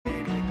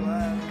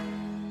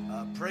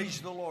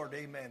Praise the Lord.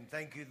 Amen.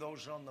 Thank you,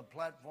 those on the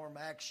platform.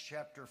 Acts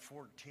chapter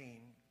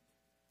 14.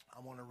 I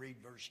want to read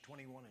verse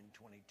 21 and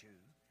 22.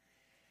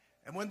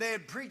 And when they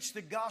had preached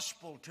the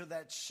gospel to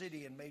that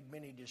city and made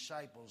many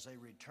disciples, they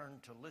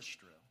returned to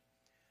Lystra,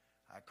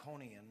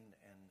 Iconium,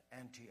 and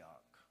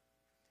Antioch,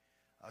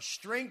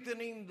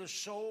 strengthening the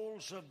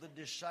souls of the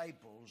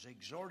disciples,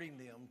 exhorting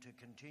them to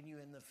continue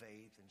in the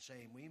faith, and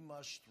saying, we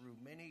must through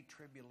many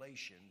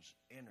tribulations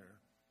enter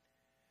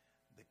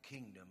the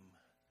kingdom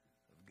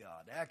of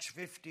God. Acts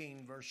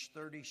 15, verse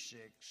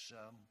 36.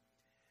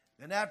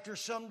 Then after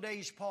some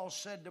days, Paul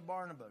said to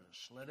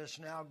Barnabas, let us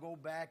now go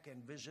back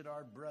and visit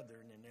our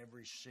brethren in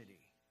every city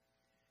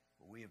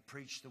where we have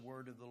preached the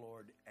word of the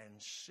Lord, and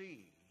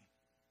see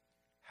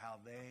how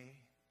they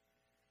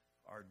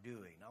are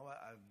doing. Now,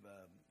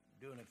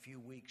 I've doing a few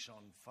weeks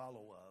on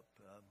follow-up.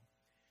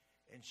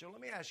 And so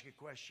let me ask you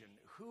a question.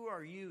 Who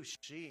are you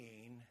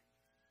seeing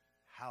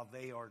how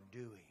they are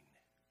doing?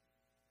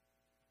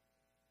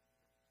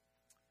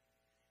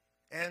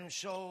 And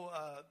so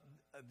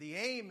the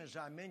aim, as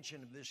I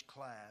mentioned, of this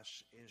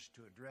class is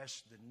to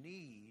address the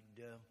need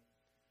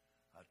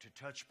to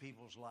touch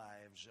people's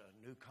lives,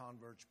 new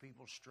converts,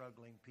 people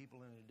struggling,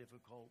 people in a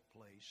difficult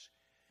place.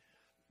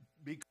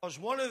 Because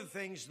one of the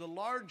things, the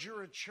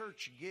larger a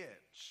church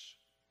gets,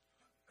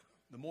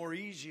 the more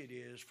easy it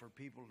is for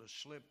people to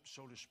slip,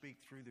 so to speak,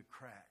 through the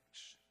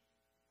cracks.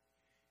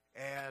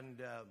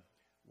 And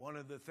one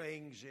of the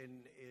things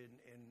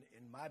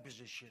in my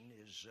position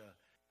is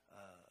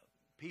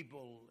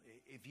people,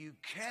 if you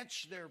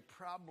catch their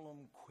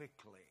problem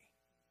quickly,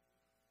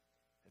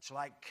 it's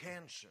like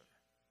cancer.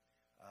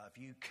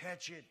 If you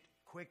catch it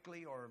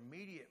quickly or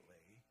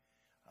immediately,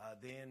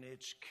 then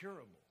it's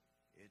curable,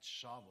 it's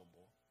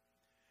solvable.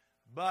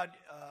 But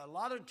a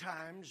lot of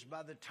times,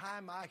 by the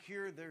time I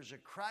hear there's a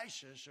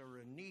crisis or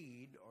a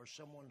need or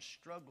someone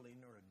struggling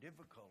or a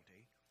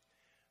difficulty,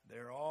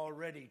 they're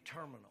already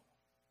terminal.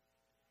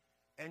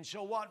 And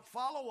so what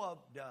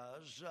follow-up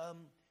does,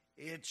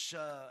 it's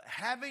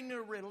having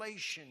a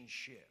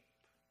relationship.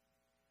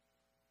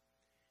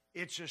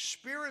 It's a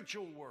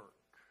spiritual work,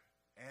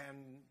 and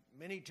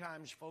many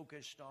times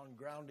focused on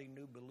grounding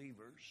new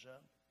believers.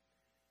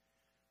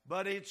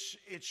 But it's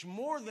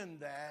more than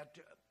that.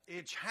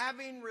 It's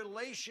having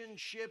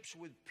relationships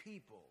with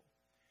people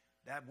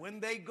that when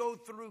they go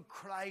through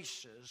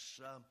crisis,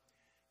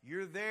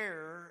 you're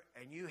there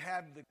and you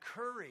have the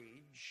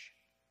courage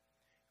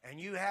and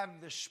you have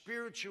the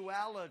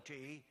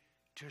spirituality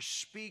to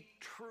speak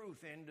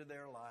truth into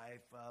their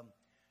life,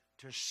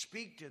 to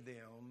speak to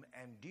them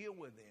and deal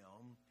with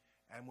them,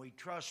 and we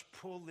trust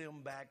pull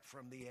them back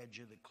from the edge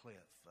of the cliff.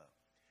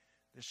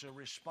 This is a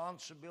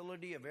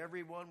responsibility of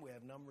everyone. We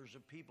have numbers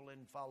of people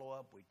in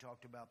follow-up. We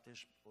talked about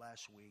this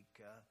last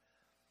week.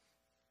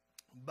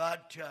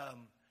 But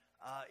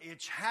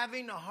it's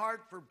having a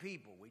heart for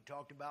people. We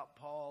talked about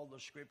Paul, the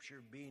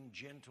scripture, being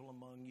gentle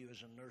among you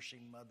as a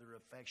nursing mother,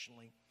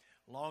 affectionately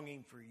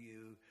longing for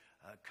you,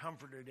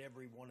 comforted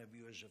every one of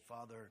you as a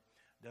father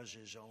does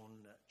his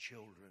own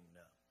children.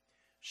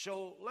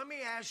 So let me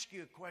ask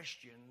you a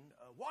question.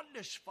 What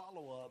does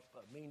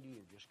follow-up mean to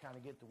you? Just kind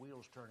of get the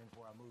wheels turning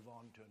before I move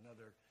on to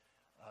another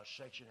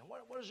section.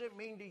 What does it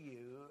mean to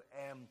you?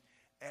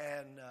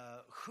 And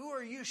who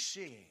are you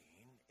seeing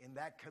in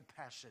that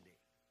capacity?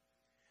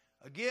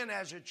 Again,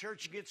 as a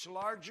church gets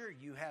larger,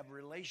 you have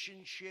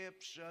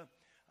relationships,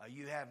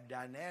 you have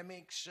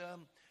dynamics.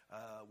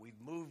 We've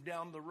moved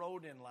down the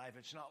road in life.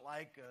 It's not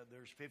like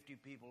there's 50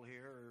 people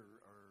here or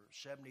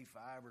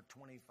 75 or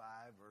 25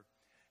 or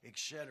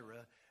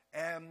etc.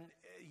 And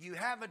you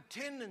have a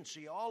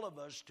tendency, all of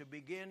us, to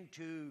begin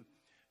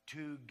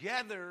to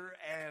gather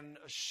and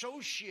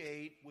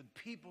associate with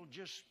people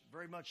just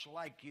very much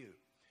like you.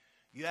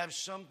 You have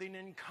something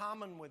in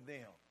common with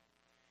them.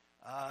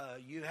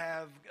 You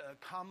have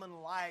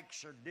common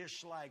likes or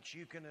dislikes.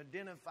 You can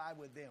identify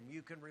with them.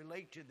 You can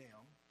relate to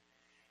them.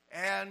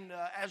 And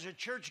as a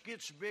church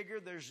gets bigger,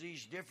 there's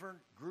these different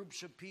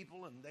groups of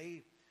people, and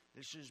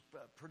this is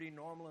pretty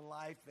normal in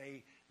life.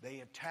 They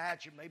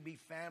attach. It may be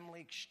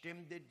family,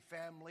 extended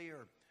family,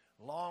 or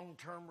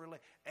long-term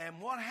relationship. And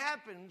what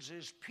happens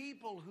is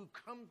people who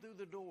come through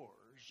the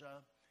doors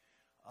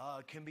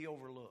can be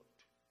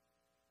overlooked.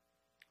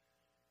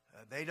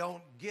 They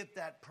don't get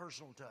that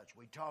personal touch.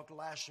 We talked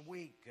last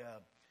week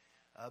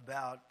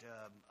about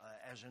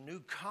as a new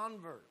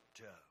convert,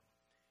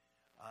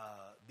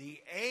 the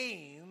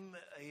aim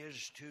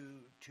is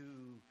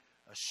to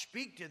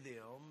speak to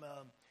them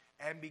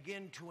and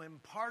begin to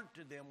impart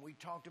to them. We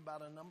talked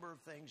about a number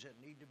of things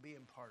that need to be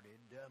imparted.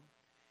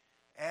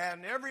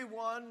 And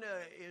everyone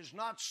is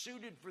not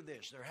suited for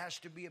this. There has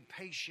to be a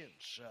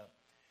patience.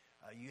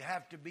 You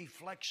have to be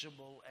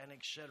flexible and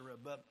etc.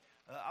 But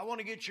I want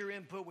to get your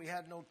input. We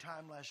had no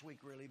time last week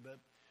really, but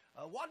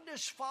what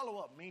does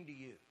follow-up mean to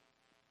you?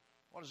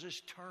 What does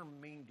this term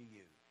mean to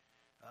you?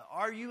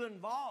 Are you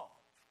involved?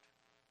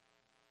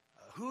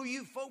 Who are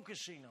you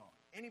focusing on?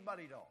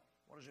 Anybody at all?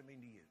 What does it mean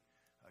to you?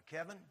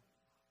 Kevin?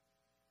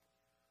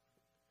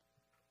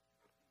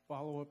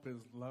 Follow-up is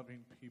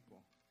loving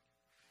people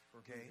for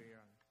Okay. who they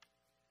are.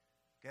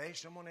 Okay,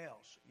 someone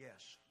else. Yes.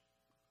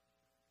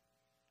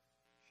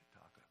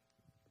 Shataka.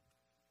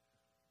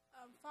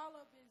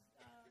 Follow-up is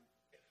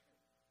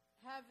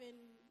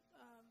having,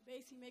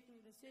 basically making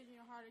a decision in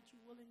your heart that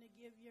you're willing to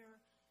give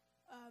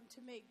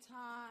to make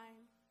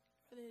time.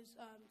 Whether it's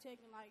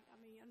taking, like, I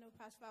know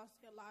Pastor Val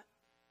said a lot,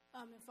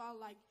 and follow,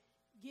 like,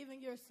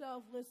 giving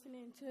yourself,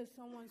 listening to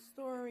someone's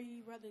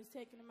story, whether it's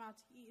taking them out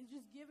to eat. It's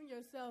just giving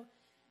yourself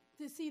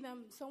to see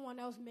someone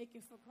else make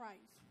it for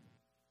Christ.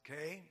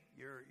 Okay,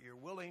 you're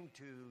willing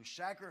to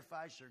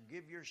sacrifice or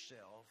give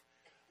yourself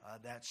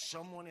that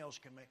someone else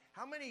can make.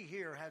 How many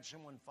here had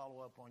someone follow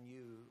up on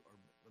you? Or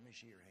let me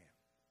see your hand.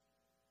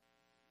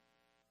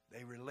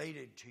 They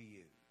related to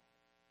you.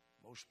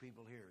 Most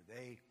people here,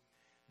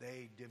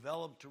 they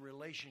developed a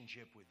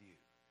relationship with you.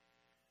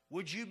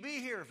 Would you be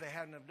here if they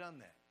hadn't have done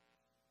that?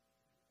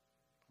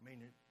 I mean,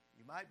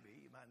 you might be,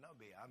 you might not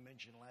be. I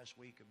mentioned last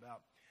week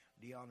about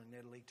Dion and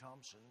Natalie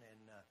Thompson,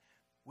 and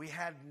we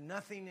had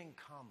nothing in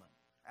common,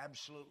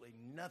 absolutely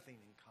nothing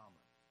in common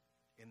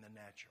in the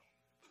natural.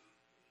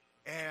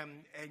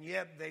 And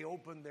yet they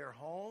opened their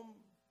home,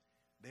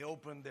 they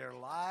opened their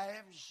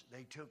lives,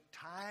 they took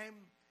time,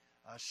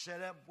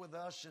 set up with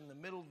us in the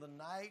middle of the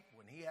night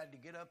when he had to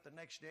get up the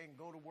next day and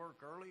go to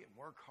work early and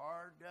work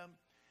hard.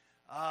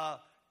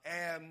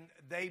 And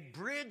they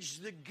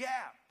bridged the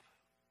gap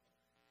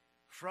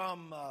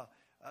from,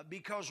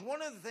 because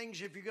one of the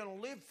things, if you're going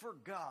to live for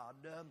God,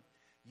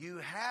 you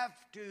have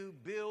to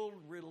build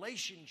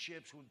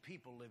relationships with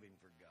people living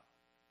for God.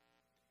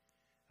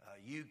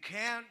 You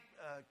can't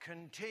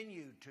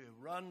continue to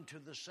run to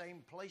the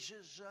same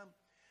places.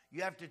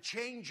 You have to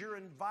change your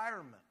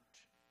environment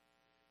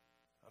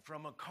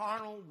from a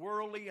carnal,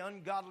 worldly,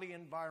 ungodly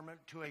environment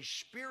to a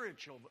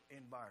spiritual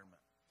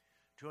environment.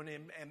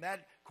 And that,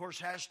 of course,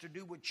 has to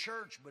do with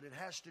church, but it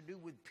has to do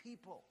with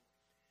people.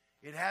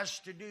 It has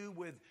to do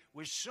with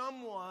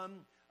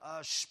someone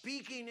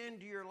speaking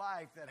into your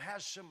life that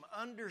has some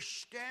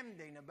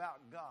understanding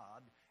about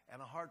God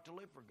and a heart to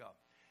live for God.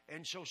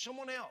 And so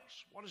someone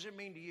else, what does it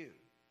mean to you?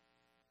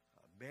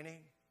 Benny?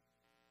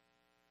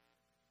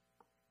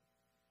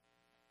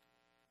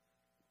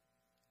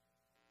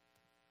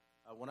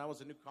 When I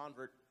was a new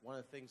convert, one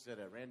of the things that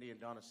Randy and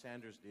Donna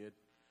Sanders did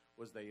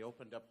was they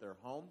opened up their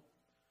home,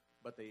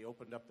 but they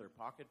opened up their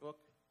pocketbook,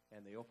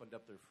 and they opened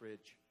up their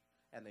fridge,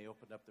 and they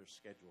opened up their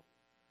schedule.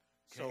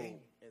 Okay.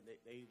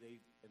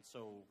 And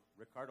so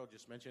Ricardo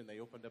just mentioned they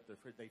opened up their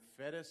fridge. They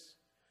fed us.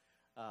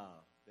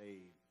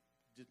 They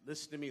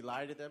listened to me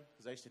lie to them,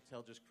 because I used to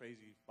tell just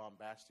crazy,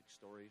 bombastic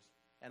stories.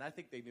 And I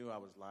think they knew I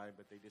was lying,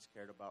 but they just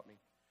cared about me.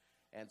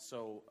 And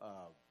so,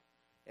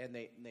 and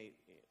they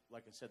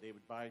like I said, they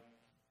would buy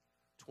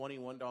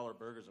 $21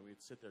 burgers, and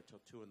we'd sit there till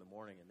 2 in the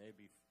morning, and they'd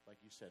be, like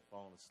you said,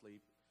 falling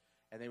asleep.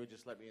 And they would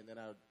just let me, and then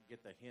I would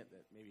get the hint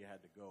that maybe I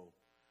had to go.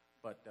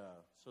 But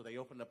so they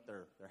opened up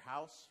their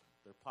house,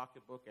 their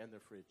pocketbook, and their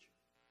fridge.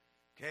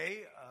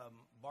 Okay,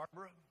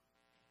 Barbara?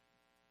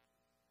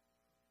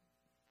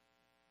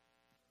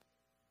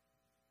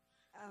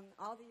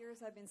 All the years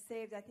I've been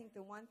saved, I think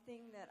the one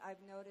thing that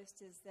I've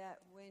noticed is that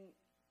when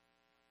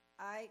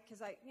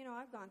because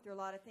I've gone through a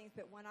lot of things,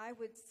 but when I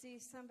would see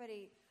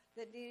somebody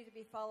that needed to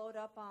be followed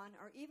up on,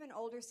 or even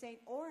older saint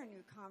or a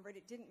new convert,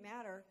 it didn't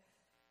matter.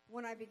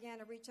 When I began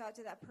to reach out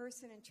to that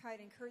person and try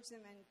to encourage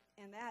them,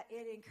 and that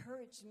it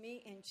encouraged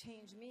me and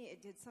changed me.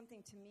 It did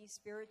something to me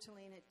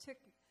spiritually, and it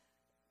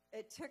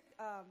took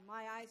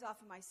my eyes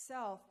off of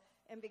myself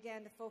and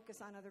began to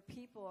focus on other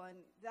people. And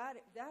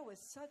that was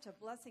such a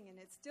blessing, and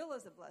it still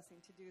is a blessing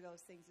to do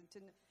those things.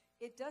 And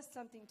it does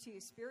something to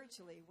you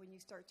spiritually when you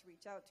start to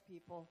reach out to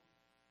people.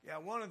 Yeah,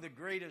 one of the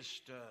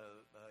greatest,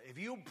 if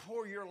you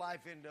pour your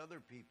life into other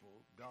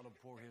people, God will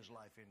pour his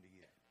life into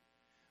you.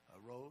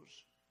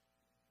 Rose?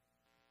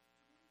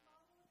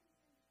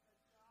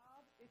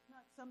 It's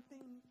not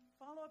something,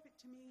 follow-up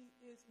to me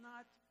is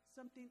not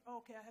something,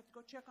 okay, I have to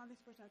go check on this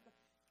person.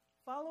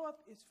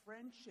 Follow-up is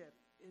friendship,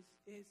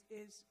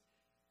 is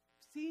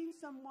seeing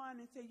someone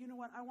and say, you know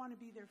what, I want to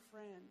be their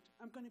friend.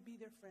 I'm going to be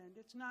their friend.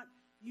 It's not,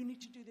 you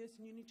need to do this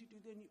and you need to do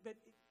that. But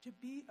to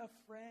be a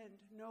friend,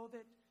 know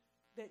that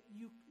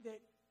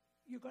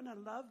you're going to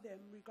love them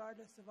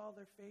regardless of all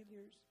their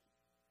failures.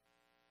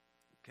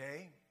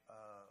 Okay,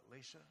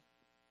 Lisa?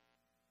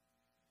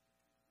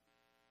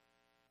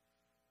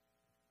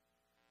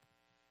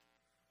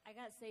 I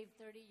got saved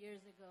 30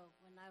 years ago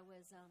when I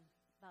was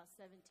about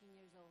 17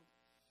 years old.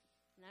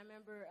 And I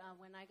remember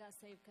when I got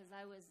saved, because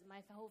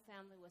my whole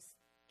family was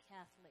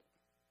Catholic.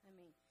 I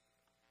mean,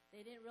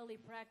 they didn't really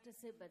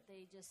practice it, but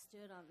they just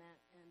stood on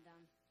that. And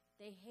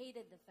they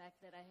hated the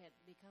fact that I had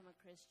become a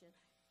Christian.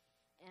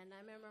 And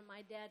I remember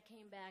my dad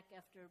came back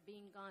after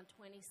being gone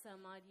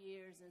 20-some-odd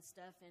years and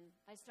stuff, and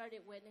I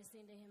started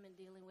witnessing to him and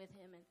dealing with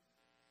him. And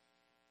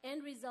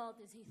end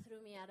result is he threw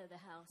me out of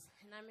the house.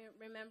 And I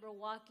remember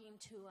walking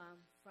to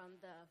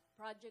from the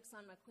projects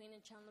on McQueen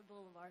and Chandler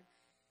Boulevard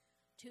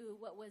to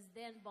what was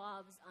then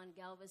Bob's on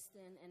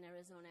Galveston and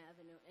Arizona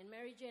Avenue. And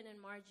Mary Jane and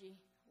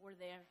Margie were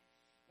there.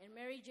 And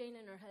Mary Jane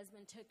and her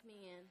husband took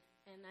me in.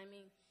 And I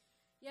mean,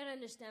 you got to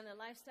understand the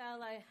lifestyle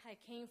I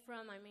came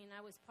from. I mean,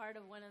 I was part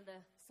of one of the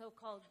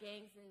so-called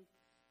gangs in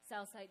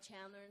Southside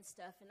Chandler and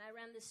stuff, and I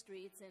ran the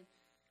streets, and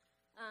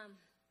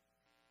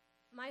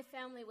my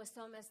family was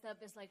so messed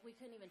up, it's like we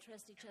couldn't even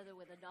trust each other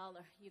with $1.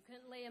 You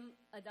couldn't lay $1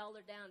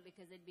 down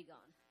because it'd be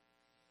gone.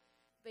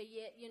 But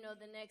yet, you know,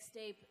 the next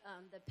day,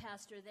 the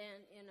pastor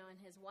then, you know,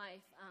 and his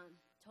wife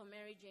told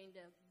Mary Jane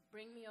to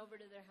bring me over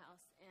to their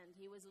house, and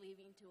he was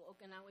leaving to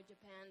Okinawa,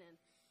 Japan, and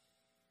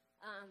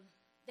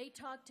they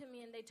talked to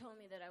me, and they told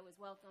me that I was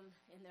welcome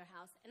in their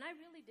house. And I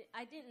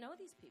didn't know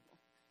these people.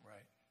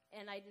 Right.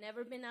 And I'd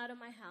never been out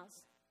of my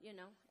house, you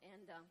know.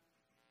 And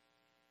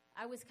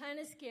I was kind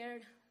of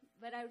scared,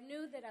 but I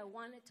knew that I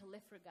wanted to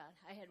live for God.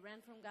 I had ran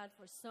from God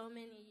for so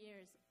many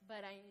years,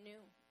 but I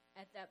knew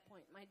at that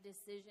point my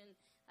decision,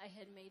 I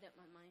had made up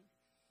my mind.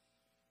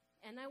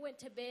 And I went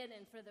to bed,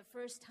 and for the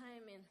first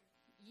time in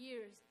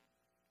years,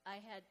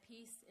 I had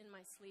peace in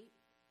my sleep.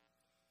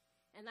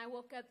 And I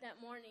woke up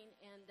that morning,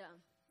 and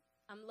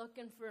I'm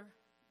looking for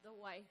the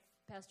wife,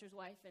 pastor's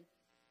wife, and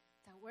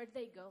thought, where'd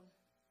they go?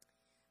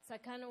 So I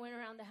kind of went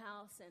around the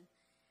house, and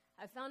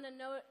I found a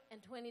note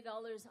and $20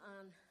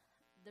 on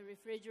the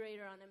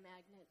refrigerator on a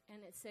magnet,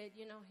 and it said,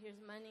 you know, here's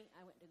money.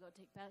 I went to go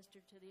take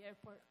pastor to the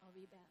airport. I'll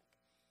be back.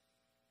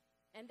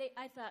 And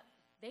I thought,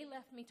 they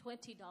left me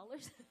 $20?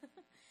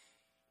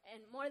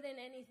 And more than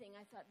anything,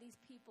 I thought,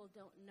 these people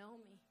don't know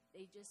me.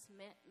 They just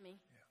met me.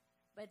 Yeah.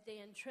 But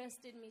they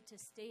entrusted me to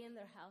stay in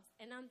their house.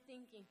 And I'm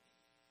thinking,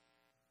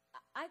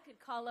 I could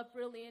call up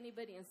really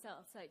anybody in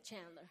Southside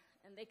Chandler,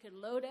 and they could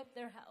load up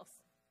their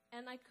house.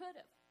 And I could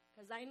have,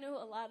 because I knew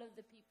a lot of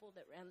the people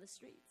that ran the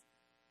streets.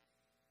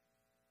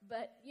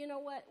 But you know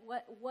what?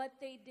 What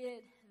they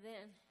did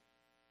then,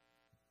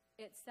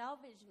 it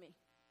salvaged me.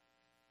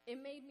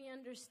 It made me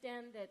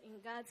understand that in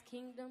God's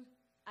kingdom,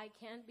 I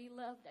can be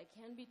loved, I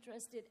can be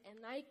trusted, and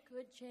I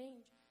could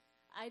change.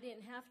 I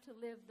didn't have to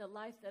live the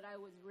life that I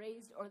was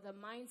raised, or the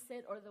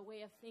mindset, or the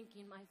way of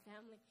thinking my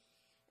family.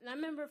 And I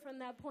remember from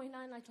that point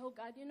on, I told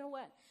God, you know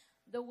what?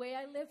 The way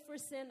I live for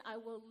sin, I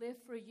will live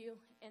for you.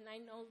 And I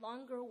no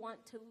longer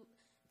want to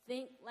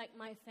think like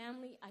my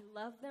family. I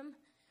love them,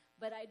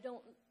 but I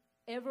don't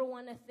ever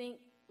want to think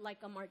like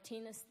a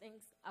Martinez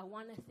thinks. I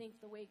want to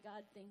think the way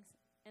God thinks.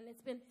 And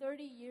it's been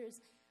 30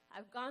 years.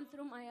 I've gone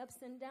through my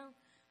ups and downs,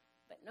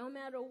 but no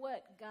matter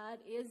what, God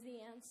is the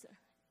answer.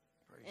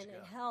 Praise and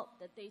God. It helped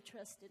that they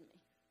trusted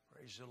me.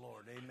 Praise the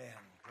Lord. Amen.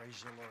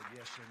 Praise the Lord.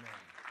 Yes, amen.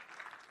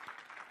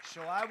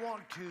 So I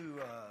want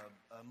to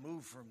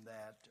move from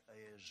that.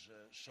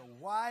 So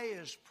why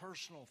is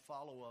personal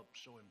follow-up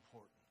so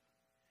important?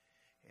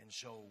 And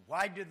so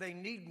why do they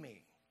need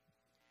me?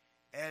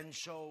 And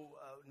so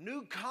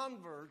new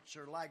converts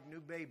are like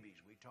new babies.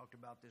 We talked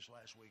about this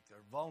last week. They're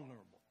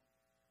vulnerable.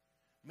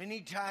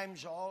 Many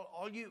times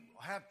all you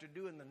have to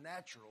do in the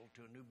natural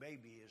to a new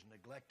baby is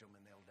neglect them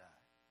and they'll die.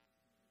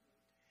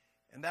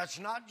 And that's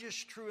not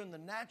just true in the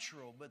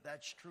natural, but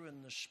that's true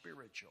in the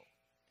spiritual.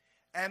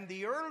 And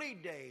the early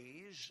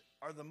days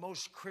are the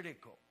most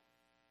critical.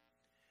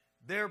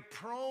 They're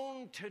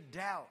prone to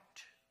doubt.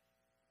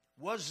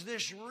 Was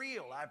this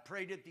real? I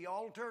prayed at the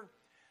altar.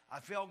 I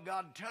felt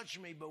God touch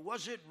me, but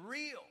was it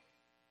real?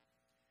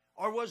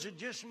 Or was it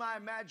just my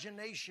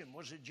imagination?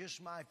 Was it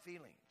just my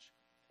feelings?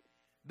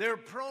 They're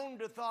prone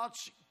to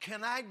thoughts,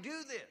 can I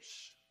do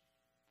this?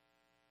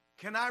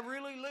 Can I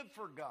really live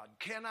for God?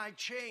 Can I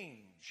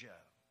change?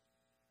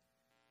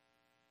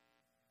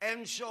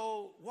 And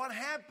so what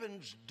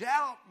happens,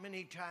 doubt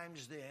many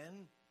times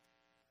then,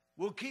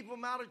 will keep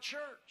them out of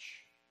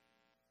church.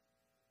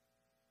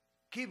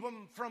 Keep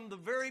them from the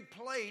very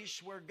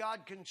place where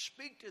God can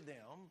speak to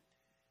them,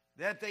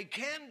 that they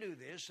can do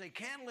this, they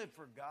can live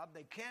for God,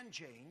 they can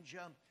change,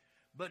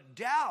 but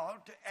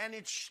doubt, and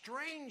it's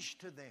strange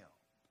to them.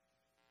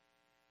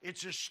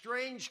 It's a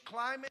strange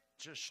climate,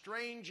 it's a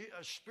strange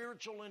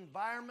spiritual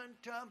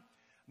environment.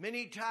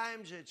 Many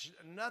times it's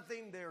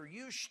nothing they're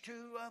used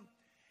to,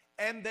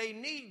 and they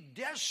need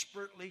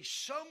desperately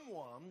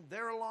someone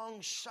there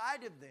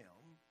alongside of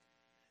them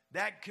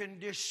that can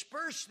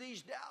disperse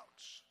these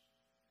doubts.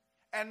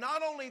 And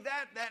not only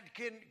that, that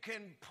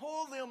can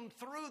pull them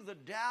through the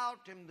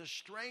doubt and the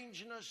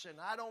strangeness, and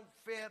I don't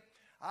fit,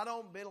 I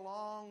don't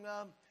belong,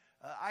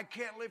 I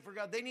can't live for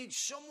God. They need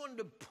someone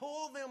to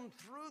pull them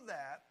through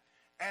that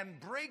and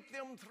break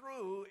them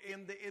through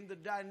in the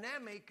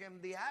dynamic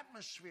and the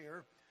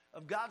atmosphere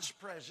of God's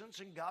presence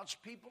and God's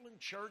people in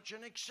church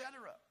and etc.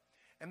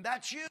 And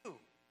that's you.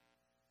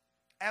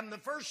 And the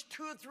first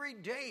 2 or 3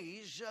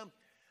 days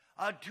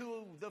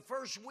to the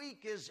first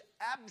week is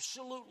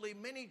absolutely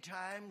many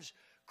times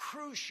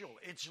crucial.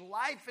 It's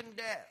life and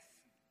death.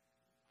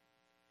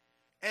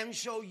 And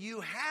so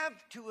you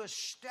have to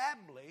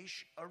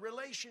establish a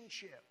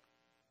relationship.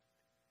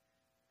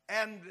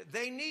 And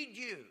they need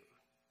you.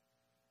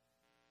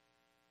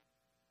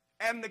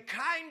 And the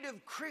kind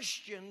of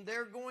Christian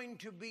they're going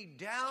to be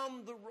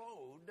down the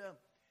road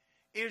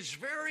is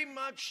very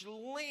much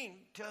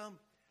linked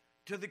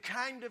to the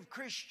kind of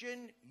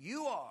Christian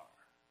you are.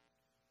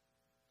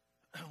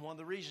 One of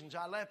the reasons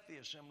I left the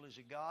Assemblies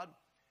of God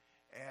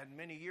and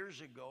many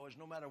years ago is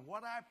no matter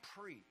what I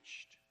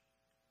preached,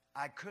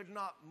 I could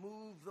not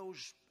move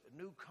those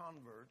new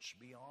converts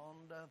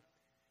beyond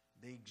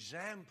the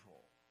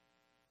example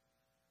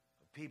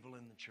of people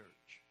in the church.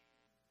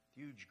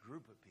 Huge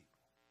group of people.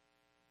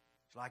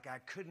 It's like I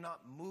could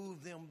not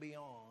move them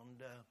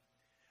beyond.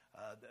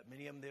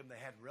 Many of them,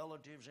 they had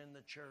relatives in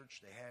the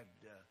church. They had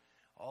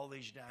all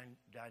these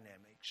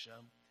dynamics.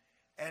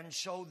 And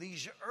so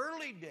these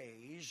early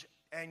days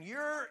and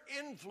your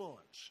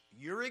influence,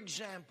 your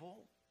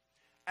example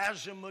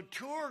as a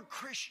mature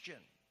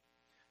Christian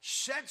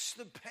sets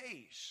the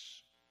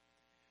pace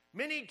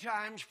many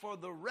times for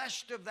the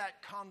rest of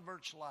that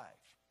convert's life.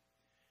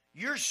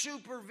 Your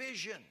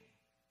supervision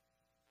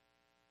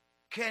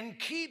can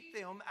keep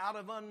them out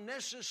of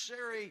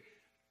unnecessary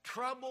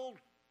trouble,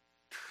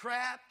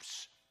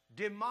 traps,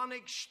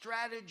 demonic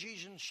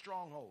strategies, and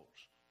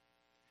strongholds.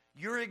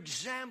 Your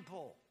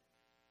example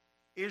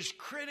is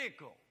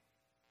critical.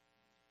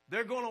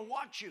 They're going to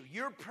watch you.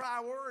 Your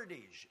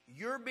priorities,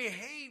 your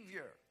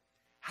behavior,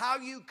 how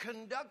you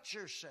conduct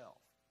yourself,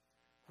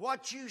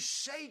 what you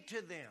say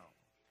to them,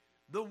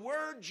 the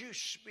words you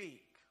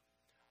speak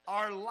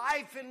are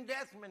life and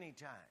death many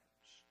times.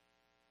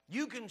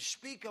 You can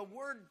speak a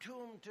word to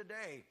them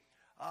today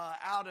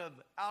out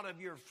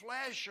of your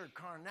flesh or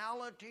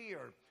carnality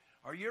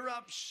or you're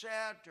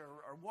upset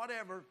or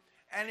whatever,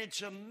 and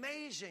it's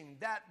amazing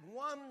that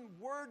one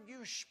word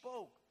you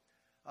spoke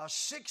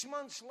 6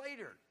 months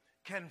later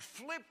can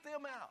flip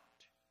them out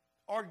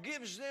or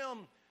gives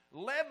them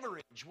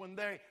leverage when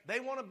they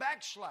want to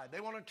backslide.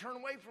 They want to turn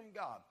away from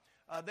God.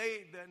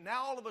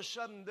 Now all of a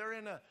sudden they're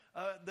in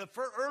the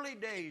early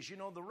days,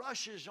 the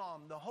rush is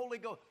on, the Holy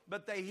Ghost,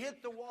 but they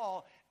hit the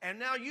wall, and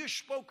now you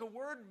spoke a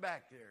word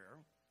back there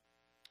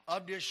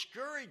of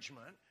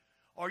discouragement,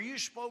 or you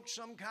spoke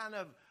some kind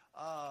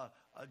of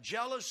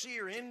jealousy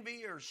or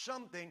envy or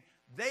something.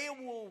 They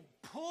will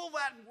pull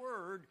that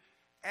word,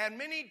 and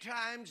many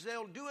times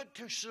they'll do it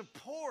to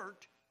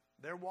support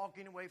their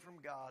walking away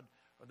from God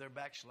or their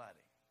backsliding.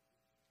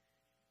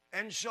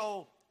 And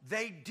so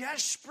they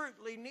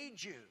desperately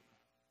need you.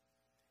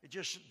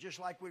 It's just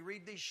like we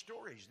read these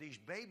stories, these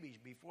babies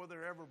before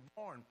they're ever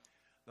born.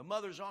 The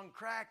mother's on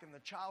crack and the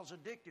child's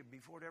addicted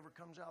before it ever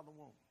comes out of the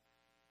womb.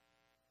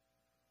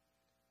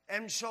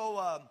 And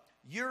so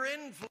your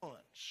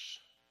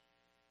influence,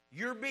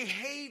 your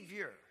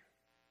behavior,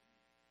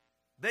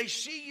 they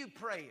see you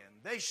praying,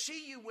 they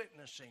see you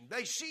witnessing,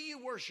 they see you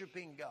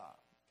worshiping God,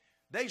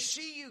 they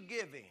see you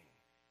giving,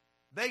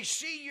 they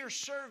see your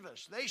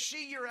service, they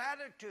see your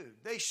attitude,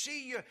 they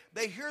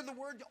hear the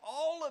word,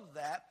 all of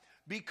that,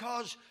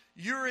 because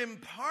you're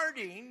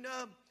imparting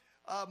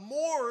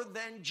more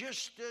than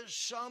just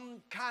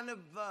some kind of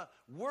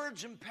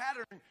words and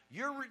pattern.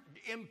 You're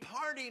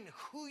imparting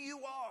who you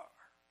are.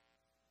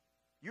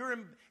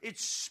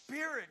 It's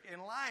spirit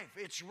in life.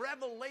 It's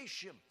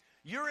revelation.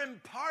 You're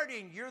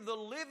imparting. You're the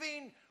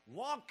living,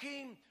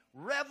 walking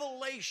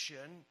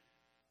revelation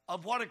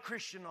of what a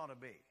Christian ought to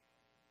be.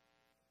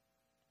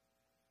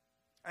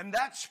 And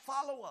that's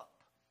follow-up.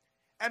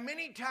 And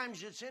many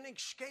times it's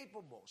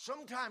inescapable.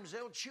 Sometimes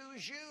they'll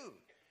choose you,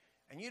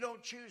 and you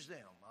don't choose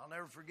them. I'll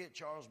never forget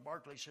Charles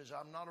Barkley says,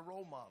 "I'm not a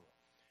role model."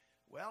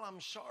 Well, I'm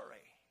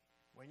sorry.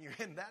 When you're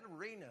in that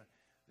arena,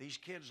 these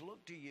kids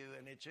look to you,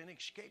 and it's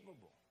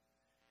inescapable.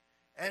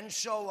 And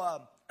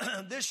so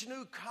this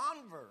new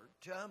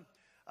convert,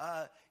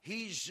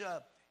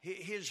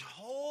 his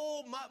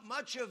whole,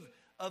 much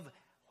of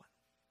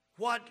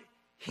what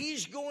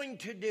he's going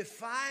to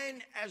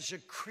define as a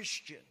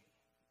Christian.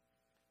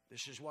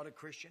 This is what a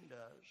Christian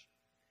does.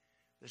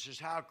 This is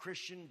how a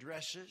Christian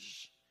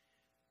dresses.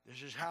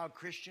 This is how a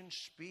Christian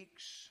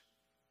speaks.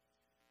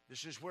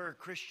 This is where a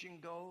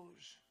Christian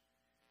goes.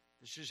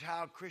 This is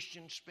how a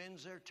Christian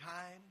spends their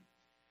time.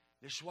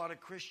 This is what a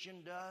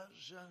Christian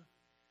does.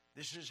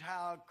 This is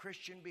how a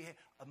Christian behaves.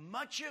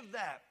 Much of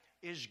that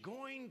is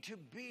going to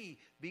be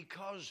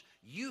because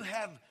you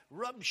have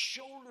rubbed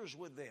shoulders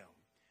with them.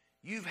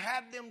 You've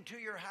had them to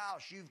your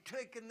house. You've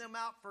taken them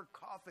out for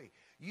coffee.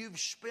 You've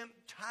spent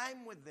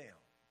time with them.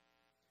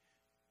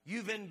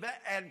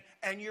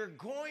 And you're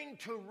going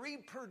to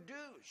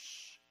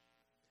reproduce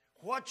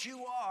what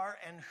you are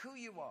and who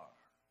you are.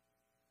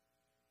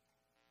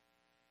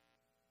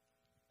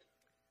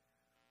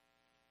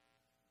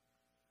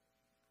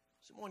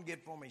 Someone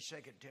get for me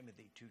 2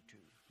 Timothy 2:2.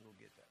 We'll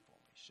get that for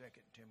me.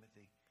 2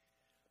 Timothy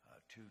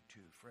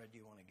 2:2. Fred,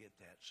 you want to get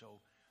that?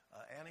 So,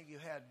 Anna, you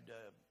had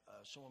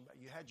someone.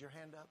 You had your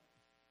hand up.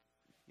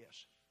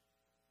 Yes.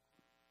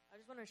 I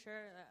just want to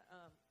share that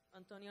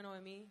Antonio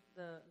Noemi,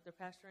 the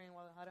pastor in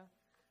Guadalajara,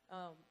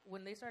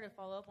 when they started to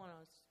follow up on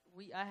us,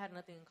 I had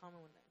nothing in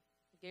common with them.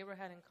 Gabriel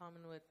had in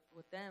common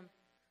with them.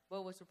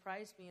 But what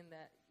surprised me in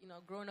that,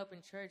 growing up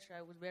in church,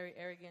 I was very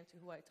arrogant to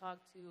who I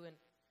talked to, and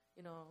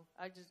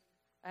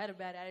I had a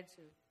bad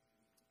attitude.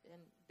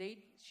 And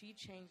she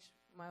changed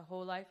my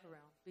whole life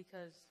around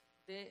because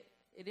it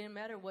didn't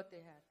matter what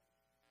they had.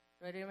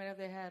 It didn't matter if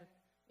they had,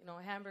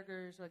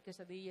 hamburgers or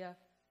quesadilla,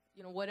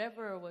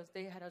 whatever it was,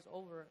 they had us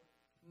over.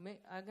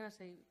 I'm going to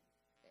say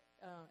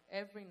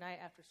every night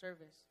after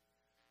service.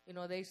 You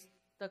know, they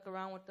stuck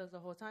around with us the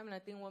whole time. And I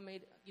think what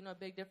made, you know, a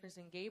big difference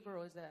in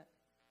Gabriel is that,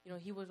 you know,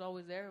 he was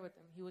always there with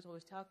him. He was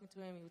always talking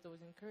to him. He was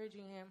always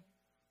encouraging him.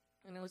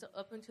 And it was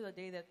up until the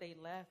day that they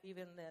left,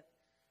 even that,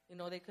 you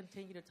know, they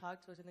continue to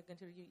talk to us and they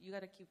continue, you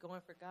got to keep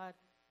going for God.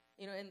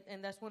 You know,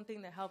 and that's one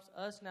thing that helps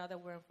us now that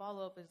we're in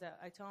follow-up is that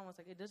I tell them, I was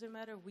like, it doesn't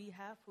matter if we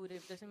have food.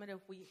 It doesn't matter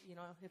if we, you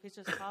know, if it's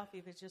just coffee,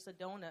 if it's just a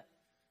donut.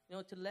 You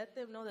know, to let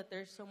them know that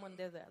there's someone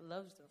there that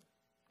loves them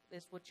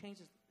is what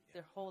changes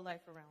their whole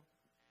life around.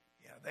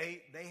 Yeah,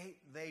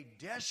 they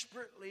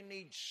desperately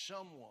need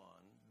someone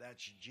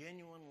that's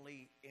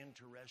genuinely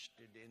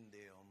interested in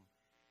them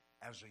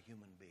as a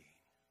human being.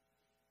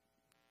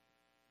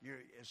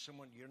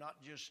 You're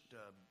not just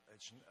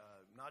it's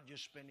not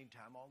just spending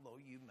time, although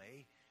you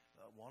may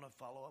want to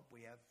follow up.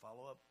 We have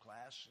follow-up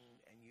class,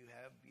 and you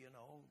have, you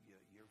know,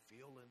 you're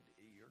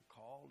you're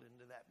called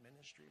into that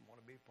ministry and want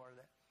to be a part of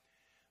that.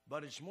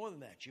 But it's more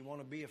than that. You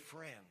want to be a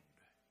friend.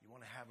 You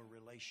want to have a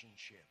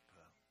relationship.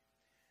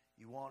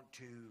 You want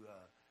to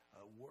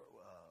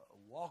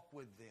walk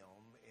with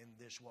them in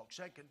this walk.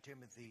 2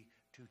 Timothy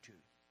 2:2.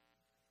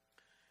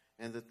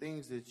 And the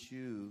things that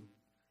you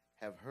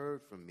have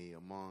heard from me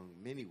among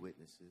many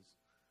witnesses,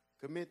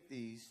 commit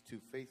these to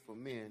faithful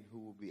men who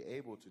will be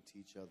able to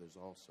teach others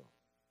also.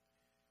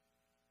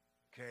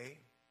 Okay.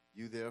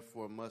 You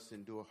therefore must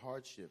endure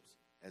hardships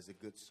as a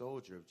good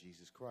soldier of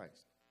Jesus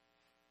Christ.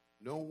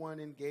 No one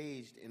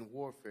engaged in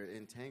warfare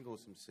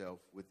entangles himself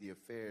with the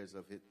affairs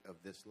of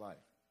this life,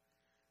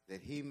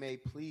 that he may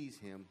please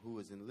him who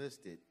has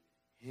enlisted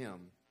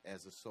him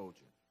as a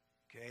soldier.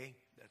 Okay,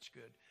 that's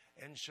good.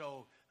 And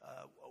so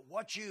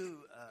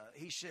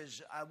he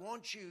says, I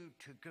want you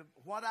to,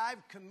 what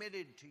I've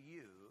committed to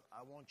you,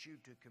 I want you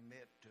to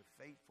commit to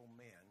faithful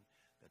men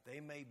that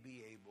they may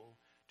be able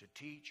to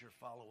teach or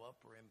follow up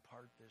or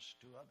impart this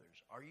to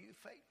others. Are you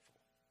faithful?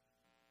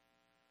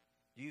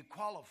 Do you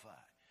qualify?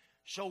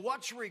 So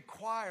what's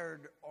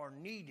required or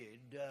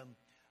needed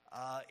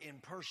in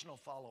personal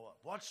follow-up?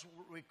 What's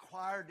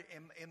required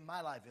in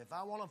my life? If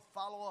I want to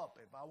follow up,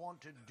 if I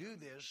want to do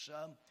this,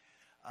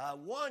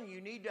 one,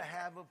 you need to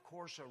have, of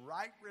course, a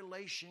right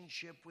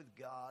relationship with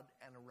God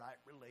and a right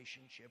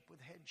relationship with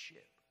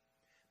headship.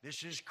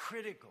 This is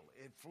critical.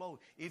 It flows.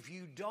 If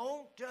you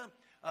don't,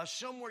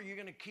 somewhere you're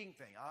going to keep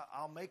things.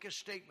 I'll make a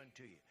statement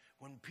to you.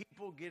 When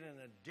people get in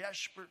a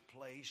desperate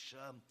place,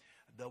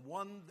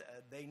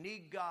 they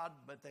need God,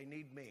 but they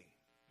need me.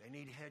 They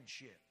need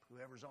headship.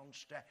 Whoever's on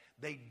staff,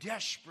 they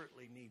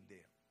desperately need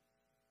them.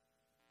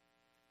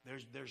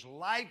 There's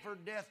life or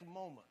death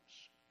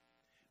moments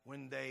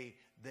when they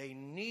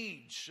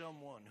need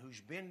someone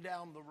who's been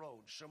down the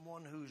road,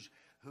 someone who's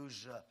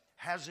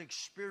has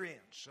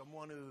experience,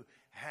 someone who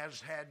has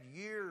had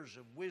years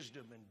of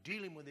wisdom in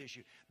dealing with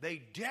issues.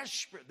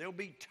 There'll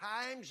be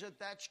times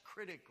that's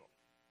critical.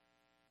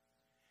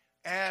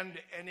 And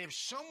if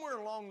somewhere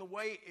along the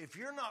way, if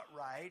you're not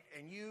right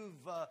and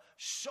you've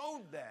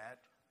sowed that,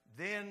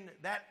 then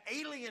that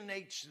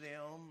alienates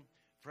them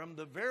from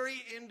the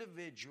very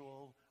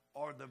individual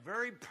or the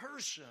very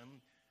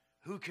person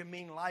who can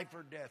mean life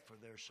or death for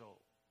their soul.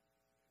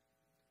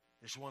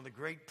 This is one of the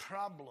great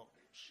problems.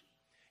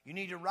 You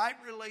need a right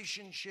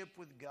relationship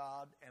with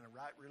God and a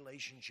right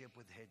relationship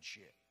with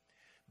headship.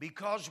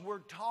 Because we're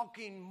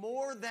talking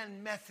more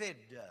than method.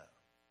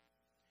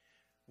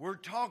 We're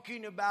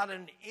talking about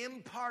an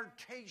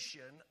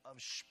impartation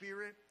of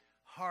spirit,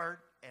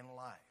 heart, and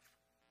life.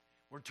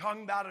 We're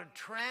talking about a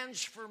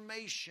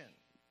transformation.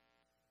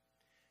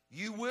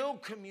 You will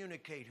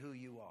communicate who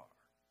you are.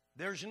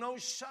 There's no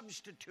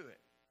substitute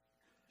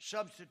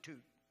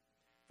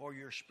for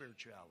your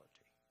spirituality.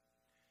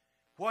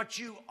 What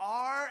you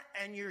are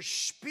and your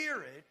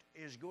spirit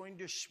is going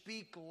to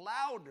speak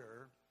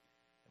louder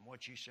than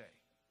what you say.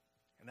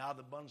 And out of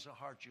the abundance of the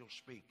heart you'll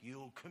speak.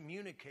 You'll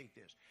communicate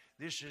this.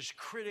 This is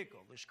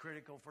critical. This is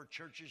critical for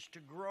churches to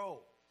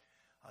grow.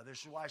 This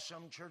is why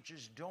some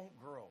churches don't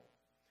grow.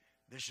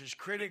 This is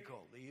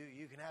critical.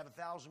 You can have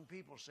 1,000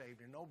 people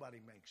saved and nobody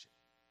makes it.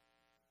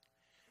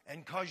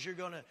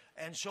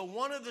 And so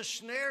one of the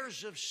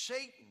snares of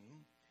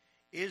Satan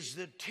is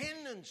the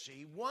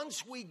tendency,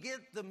 once we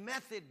get the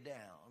method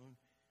down,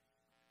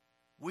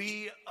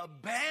 we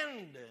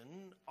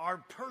abandon our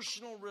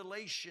personal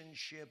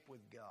relationship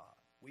with God.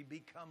 We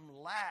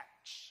become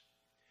lax.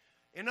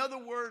 In other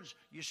words,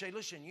 you say,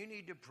 listen, you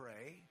need to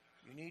pray.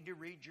 You need to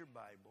read your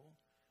Bible.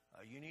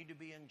 You need to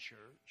be in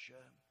church.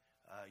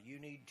 You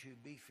need to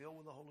be filled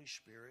with the Holy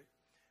Spirit.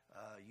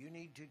 You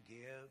need to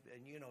give.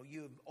 And,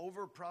 you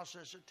over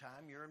process of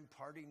time. You're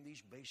imparting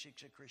these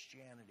basics of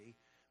Christianity.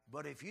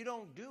 But if you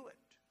don't do it,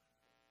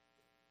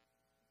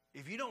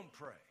 if you don't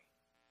pray,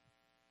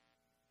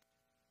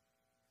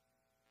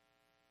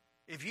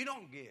 if you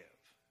don't give,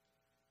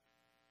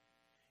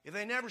 if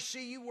they never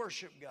see you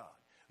worship God,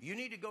 you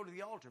need to go to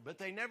the altar, but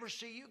they never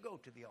see you go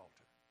to the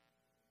altar.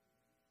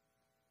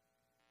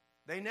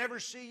 They never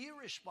see you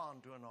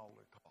respond to an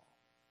altar call.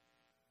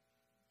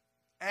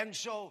 And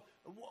so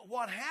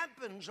what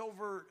happens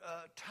over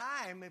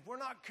time, if we're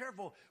not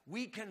careful,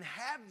 we can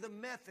have the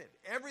method.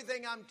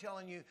 Everything I'm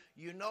telling you,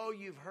 you know,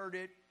 you've heard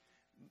it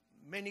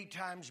many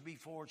times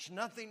before. It's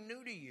nothing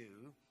new to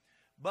you.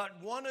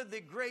 But one of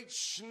the great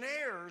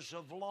snares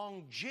of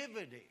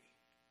longevity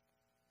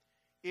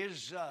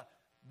is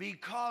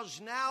because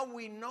now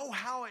we know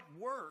how it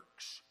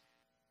works,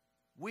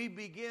 we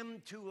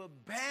begin to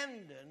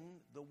abandon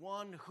the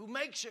one who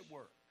makes it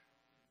work.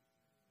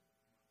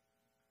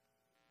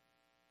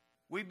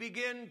 We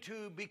begin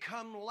to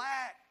become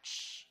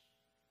lax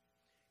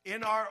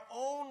in our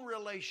own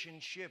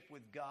relationship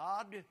with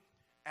God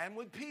and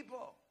with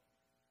people.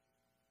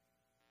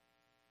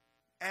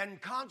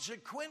 And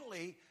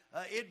consequently,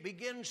 it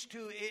begins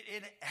to,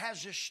 it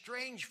has a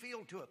strange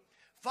feel to it.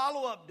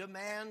 Follow-up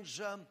demands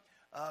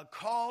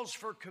calls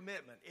for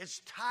commitment.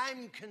 It's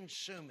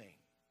time-consuming.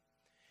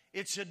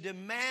 It's a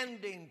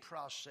demanding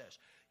process.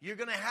 You're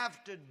going to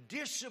have to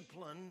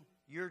discipline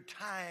your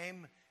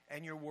time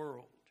and your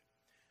world.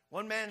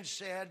 One man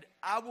said,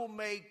 I will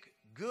make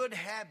good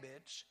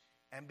habits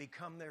and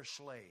become their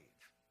slave.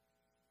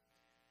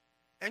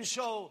 And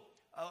so,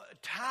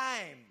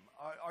 time,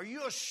 are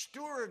you a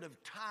steward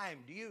of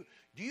time? Do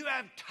you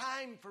have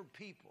time for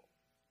people?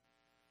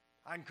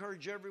 I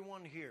encourage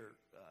everyone here,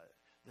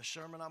 the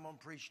sermon I'm going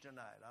to preach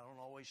tonight, I don't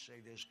always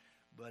say this,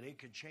 but it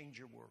could change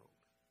your world.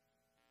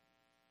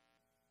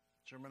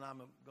 Sermon I'm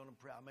going to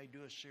preach, I may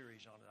do a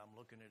series on it. I'm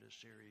looking at a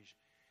series.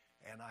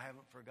 And I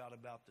haven't forgot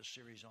about the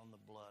series on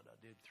the blood. I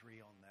did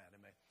 3 on that.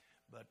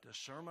 But the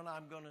sermon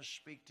I'm going to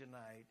speak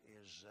tonight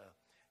is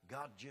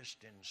God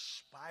just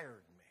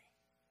inspired me.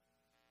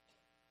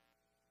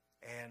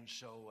 And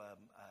so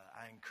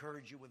I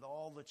encourage you with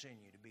all that's in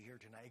you to be here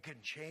tonight. It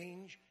can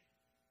change.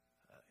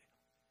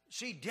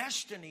 See,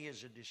 destiny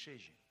is a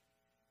decision.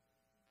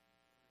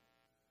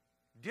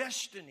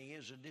 Destiny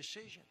is a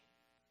decision.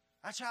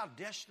 That's how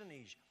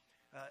destinies...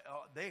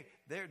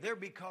 they're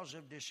because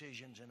of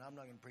decisions, and I'm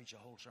not going to preach a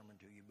whole sermon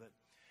to you,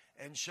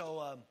 and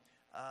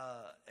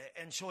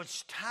so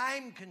it's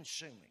time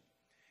consuming,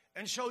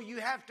 and so you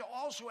have to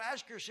also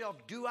ask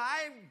yourself, do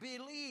I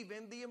believe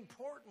in the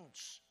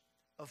importance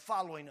of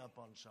following up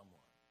on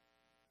someone?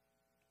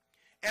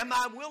 Am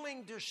I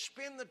willing to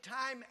spend the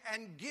time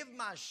and give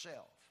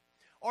myself,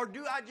 or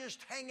do I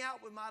just hang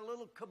out with my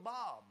little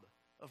kebab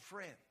of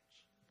friends?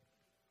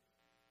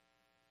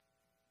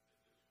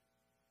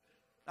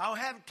 I don't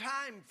have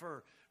time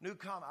for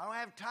newcomers. I don't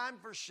have time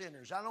for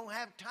sinners. I don't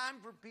have time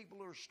for people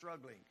who are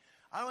struggling.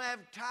 I don't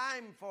have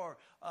time for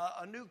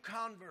a new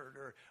convert.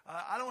 Or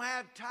I don't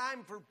have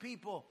time for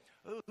people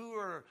who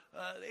are,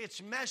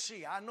 it's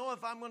messy. I know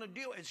if I'm going to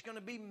deal, it's going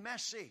to be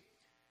messy.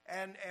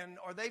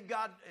 Or they've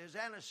got, as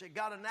Anna said,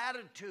 got an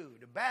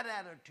attitude, a bad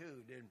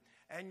attitude.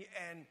 And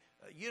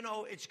you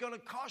know, it's going to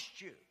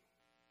cost you.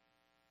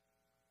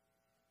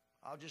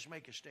 I'll just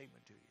make a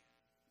statement to you.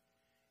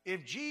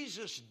 If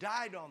Jesus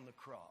died on the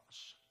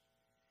cross,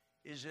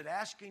 is it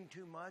asking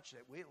too much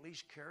that we at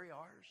least carry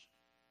ours?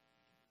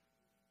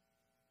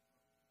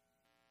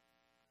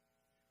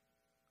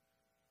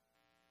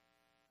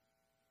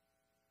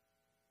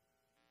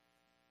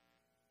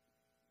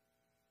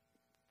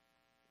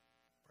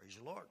 Praise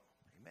the Lord.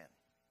 Amen.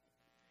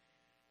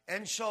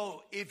 And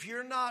so, if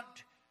you're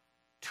not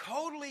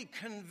totally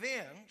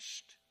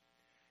convinced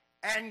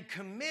and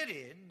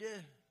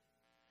committed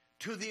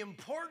to the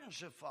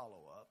importance of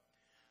follow-up,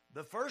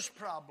 the first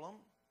problem,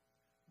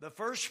 the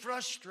first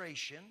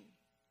frustration,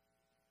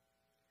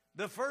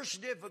 the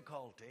first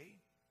difficulty,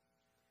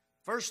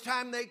 first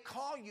time they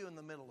call you in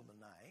the middle of the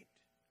night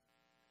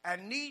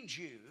and need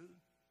you,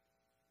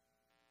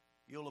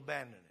 you'll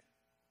abandon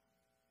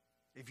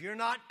it. If you're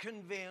not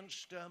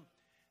convinced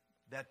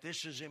that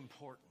this is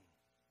important.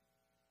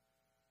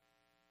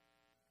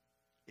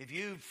 If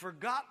you've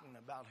forgotten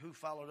about who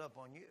followed up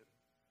on you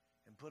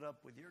and put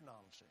up with your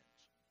nonsense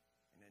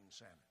and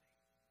insanity.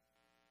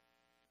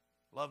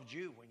 Loved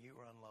you when you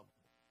were unlovable.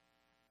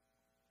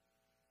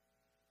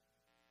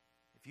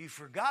 If you've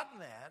forgotten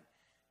that,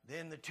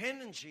 then the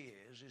tendency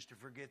is to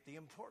forget the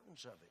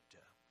importance of it.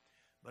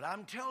 But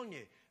I'm telling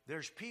you,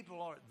 there's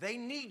people, they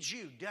need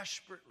you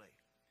desperately.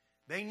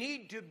 They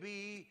need to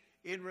be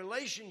in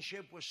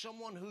relationship with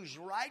someone who's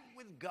right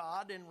with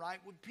God and right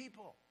with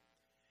people.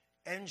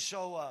 And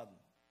so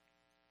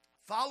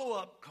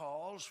follow-up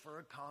calls for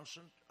a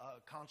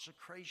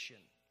consecration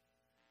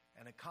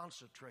and a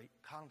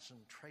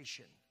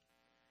concentration.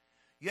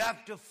 You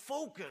have to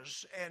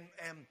focus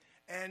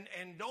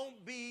and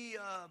don't be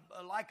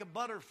like a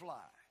butterfly.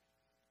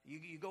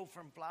 You go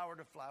from flower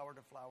to flower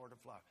to flower to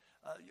flower.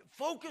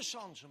 Focus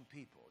on some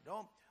people.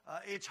 Don't.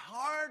 It's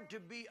hard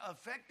to be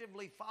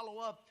effectively follow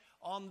up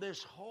on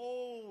this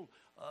whole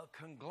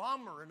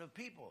conglomerate of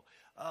people.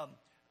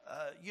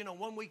 You know,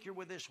 one week you're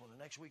with this one,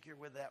 the next week you're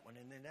with that one,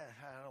 and then that,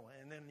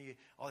 and then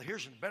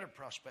here's a better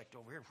prospect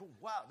over here.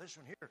 Wow, this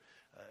one here.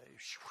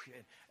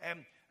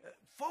 And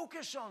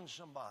focus on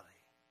somebody.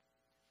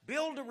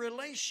 Build a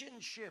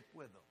relationship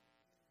with them.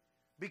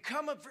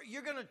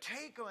 You're going to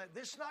take them.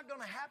 This is not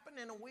going to happen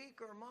in a week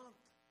or a month.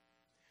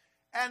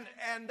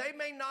 And they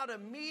may not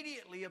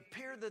immediately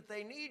appear that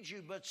they need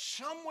you, but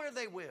somewhere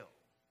they will.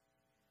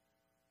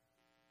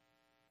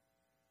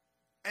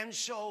 And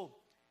so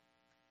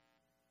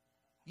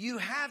you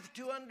have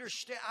to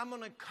understand, I'm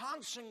going to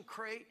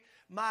consecrate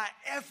my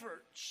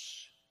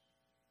efforts.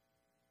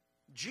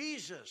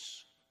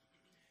 Jesus,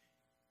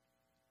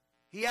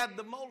 he had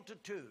the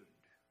multitude.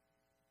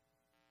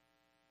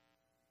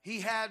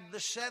 He had the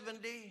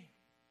 70.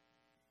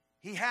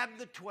 He had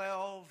the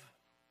 12.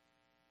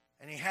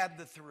 And he had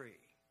the 3.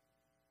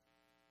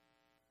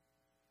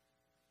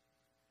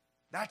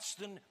 That's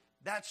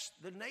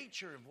the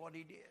nature of what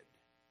he did.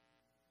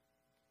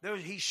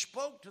 He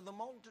spoke to the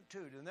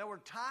multitude, and there were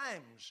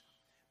times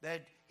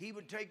that he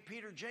would take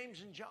Peter,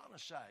 James, and John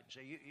aside and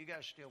say, you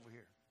guys stay over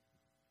here.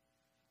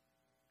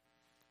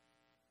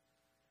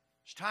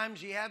 There's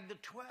times he had the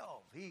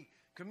 12. He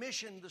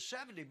commissioned the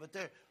 70,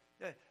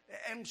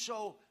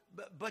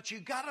 but you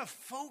got to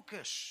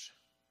focus.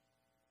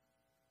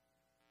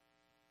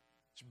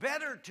 It's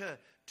better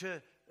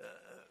to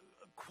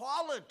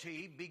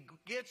quality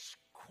begets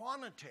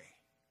quantity.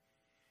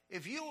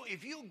 If you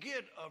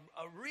get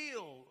a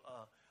real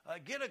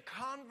get a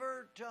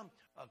convert,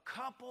 a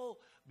couple,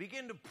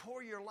 begin to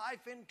pour your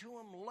life into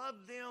them,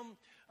 love them,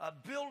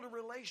 build a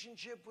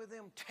relationship with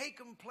them, take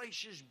them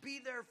places, be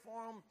there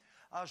for them,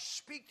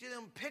 speak to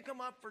them, pick them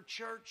up for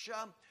church,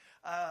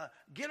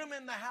 get them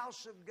in the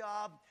house of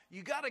God.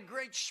 You got a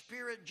great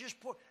spirit, just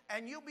pour,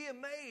 and you'll be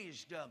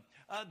amazed.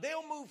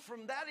 They'll move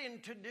from that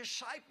into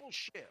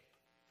discipleship.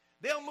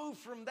 They'll move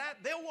from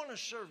that. They'll want to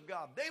serve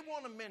God. They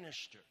want to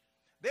minister.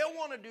 They'll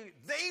want to do.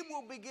 They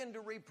will begin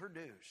to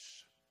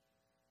reproduce.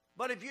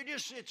 But if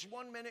it's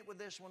 1 minute with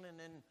this one and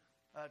then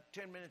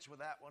 10 minutes with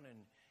that one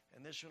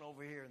and this one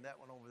over here and that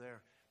one over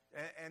there,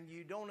 and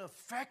you don't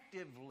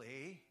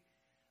effectively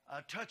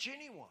touch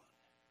anyone.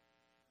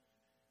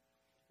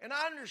 And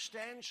I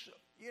understand,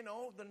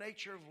 the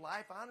nature of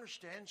life. I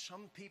understand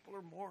some people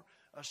are more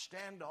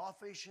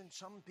standoffish and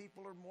some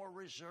people are more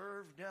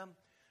reserved.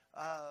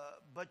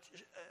 But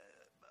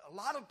a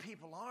lot of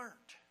people aren't.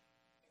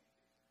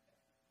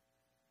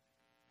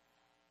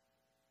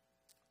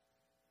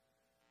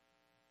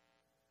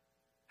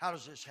 How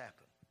does this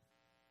happen?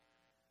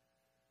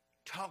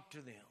 Talk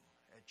to them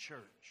at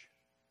church.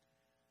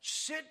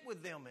 Sit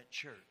with them at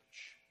church.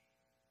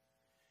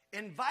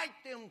 Invite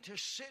them to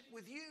sit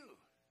with you.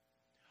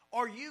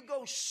 Or you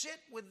go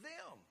sit with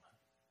them.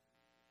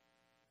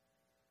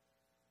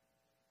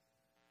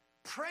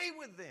 Pray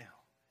with them.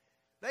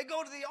 They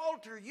go to the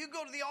altar. You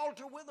go to the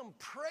altar with them.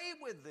 Pray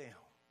with them.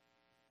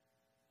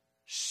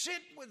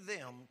 Sit with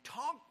them.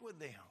 Talk with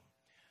them.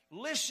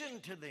 Listen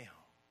to them.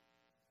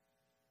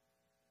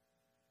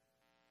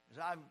 As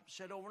I've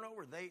said over and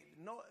over,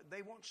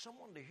 they want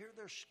someone to hear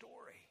their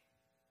story.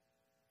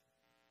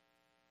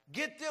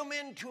 Get them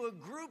into a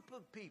group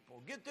of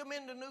people. Get them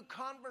into new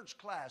converts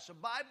class, a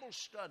Bible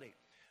study,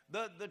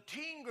 the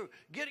teen group.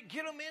 Get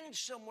them in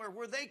somewhere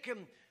where they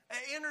can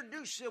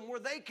introduce them, where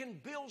they can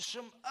build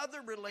some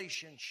other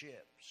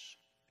relationships.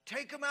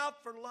 Take them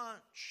out for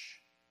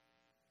lunch.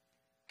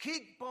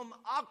 Keep them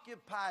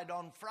occupied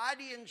on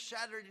Friday and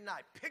Saturday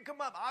night. Pick them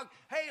up.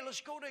 Hey,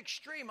 let's go to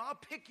Extreme. I'll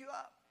pick you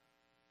up.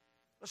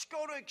 Let's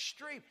go to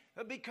Extreme.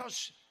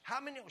 Because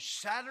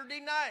Saturday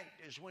night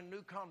is when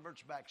new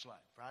converts backslide.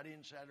 Friday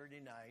and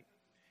Saturday night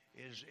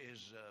is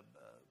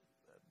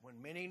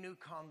when many new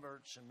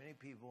converts and many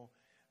people,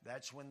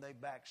 that's when they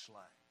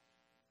backslide.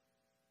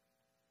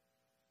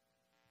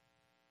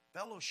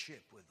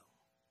 Fellowship with them.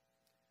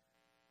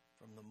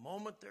 From the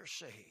moment they're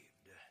saved,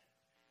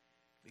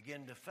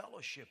 begin to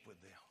fellowship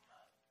with them.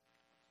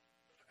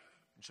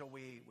 And so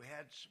we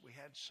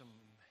had some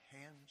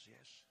hands,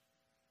 yes.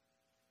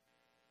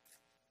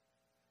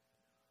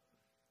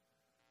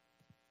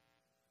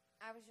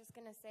 I was just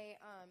gonna say,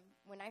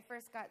 when I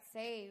first got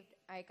saved,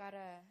 I got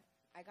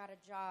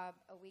a job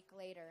a week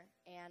later,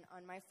 and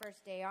on my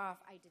first day off,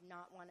 I did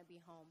not want to be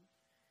home,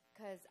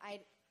 because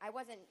I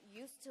wasn't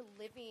used to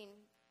living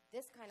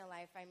this kind of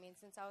life. I mean,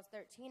 since I was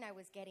 13, I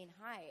was getting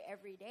high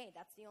every day.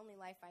 That's the only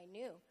life I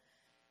knew.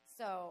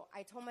 So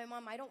I told my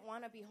mom I don't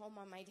want to be home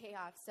on my day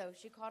off. So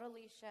she called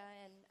Alicia,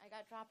 and I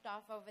got dropped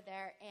off over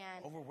there.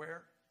 And over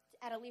where?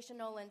 At Alicia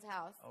Nolan's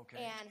house. Okay.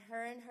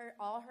 And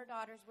all her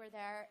daughters were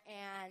there,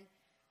 and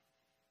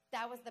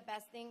that was the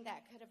best thing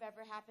that could have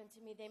ever happened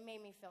to me. They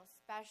made me feel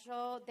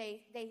special.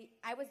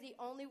 I was the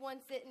only one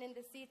sitting in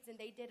the seats, and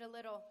they did a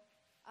little,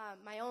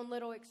 my own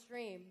little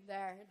extreme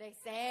there. They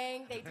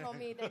sang. They told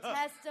me the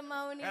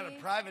testimony. Kind of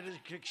private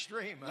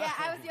extreme. Huh? Yeah,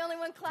 I was the only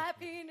one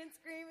clapping and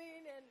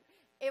screaming, and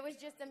it was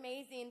just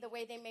amazing the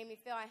way they made me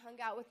feel. I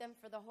hung out with them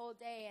for the whole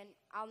day, and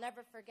I'll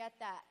never forget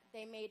that.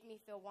 They made me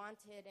feel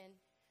wanted,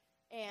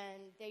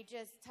 and they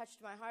just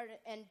touched my heart.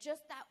 And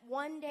just that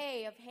one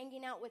day of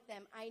hanging out with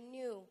them, I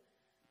knew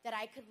that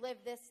I could live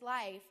this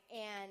life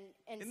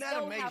and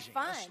still have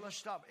fun. Let's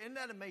stop. Isn't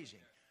that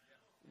amazing?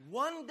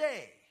 One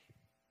day,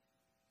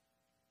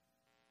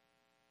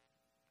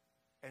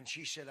 and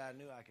she said, I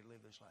knew I could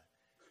live this life.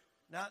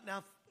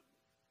 Now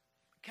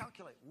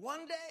calculate.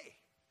 One day.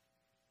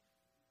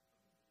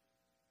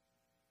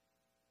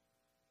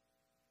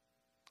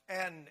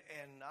 And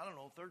I don't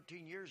know,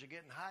 13 years of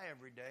getting high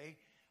every day,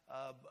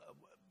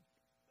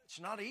 it's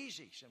not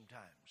easy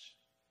sometimes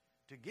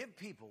to give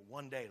people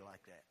one day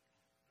like that.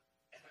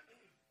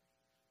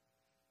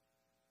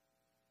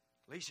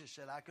 Lisa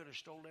said, I could have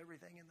stole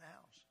everything in the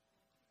house.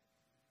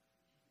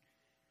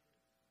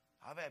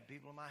 I've had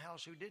people in my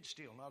house who did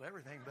steal, not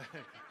everything, but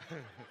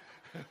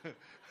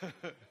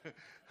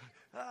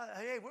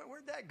hey,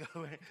 where'd that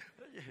go?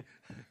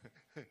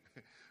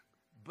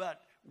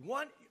 But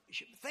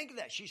think of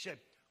that. She said,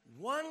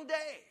 one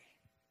day,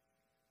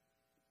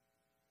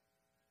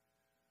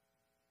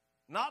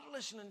 not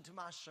listening to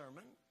my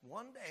sermon,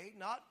 one day,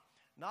 not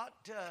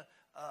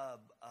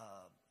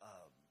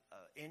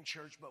in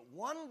church, but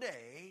one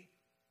day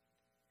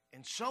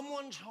in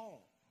someone's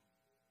home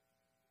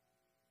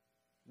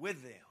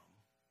with them,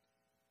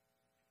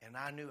 and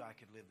I knew I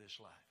could live this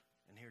life.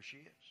 And here she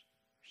is.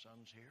 Her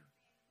son's here.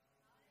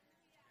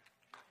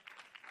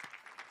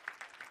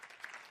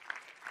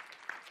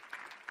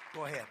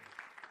 Go ahead.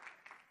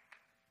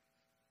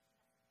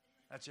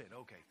 That's it.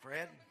 Okay.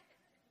 Fred?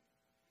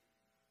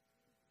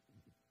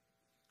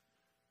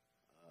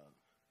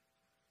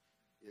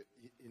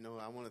 You know,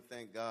 I want to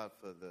thank God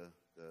for the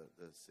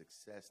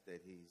success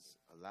that He's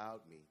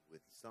allowed me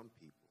with some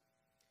people.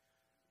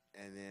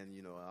 And then,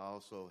 you know, I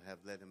also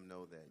have let Him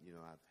know that, you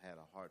know, I've had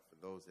a heart for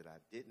those that I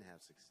didn't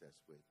have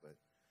success with. But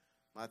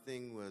my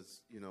thing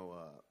was,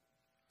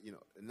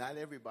 not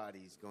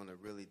everybody's going to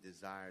really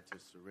desire to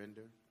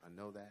surrender. I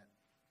know that.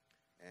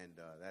 And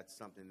that's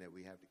something that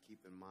we have to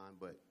keep in mind.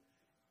 But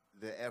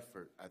the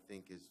effort, I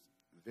think, is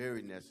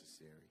very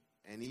necessary.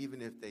 And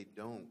even if they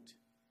don't,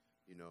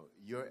 you know,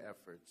 your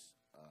efforts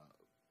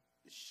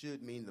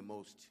should mean the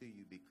most to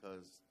you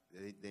because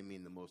they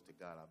mean the most to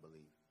God, I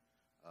believe.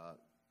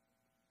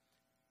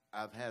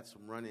 I've had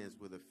some run-ins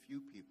with a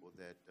few people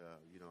that,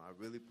 I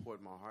really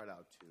poured my heart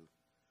out to,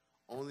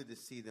 only to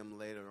see them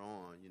later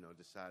on,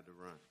 decide to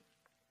run.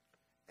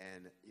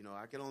 And,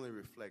 I can only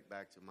reflect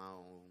back to my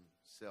own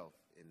self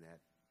in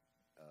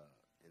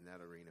that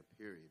arena,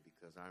 period,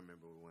 because I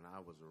remember when I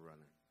was a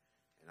runner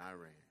and I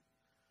ran.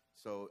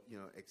 So,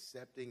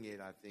 accepting it,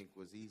 I think,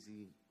 was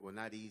easy. Well,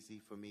 not easy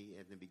for me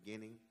in the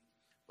beginning,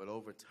 but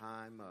over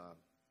time,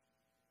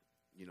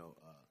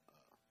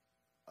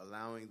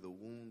 allowing the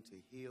wound to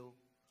heal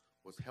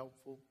was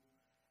helpful.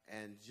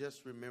 And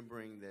just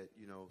remembering that,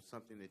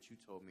 something that you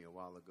told me a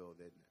while ago,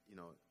 that,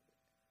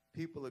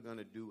 people are going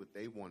to do what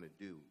they want to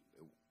do.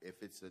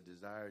 If it's a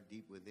desire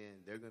deep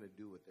within, they're going to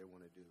do what they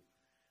want to do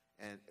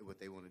and what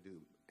they want to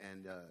do.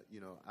 And,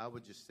 I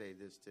would just say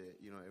this to,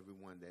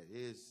 everyone that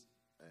is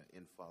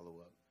in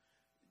follow-up.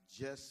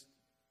 Just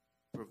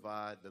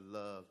provide the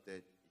love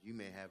that you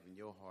may have in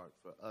your heart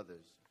for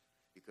others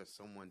because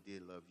someone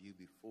did love you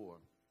before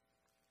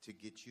to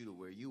get you to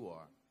where you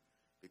are,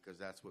 because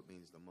that's what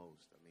means the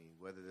most. I mean,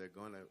 whether they're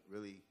going to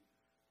really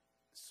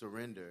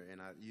surrender,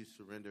 and I use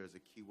surrender as a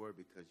key word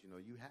because,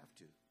 you have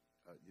to.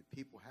 The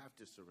people have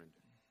to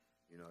surrender.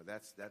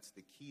 That's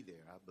the key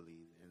there, I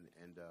believe.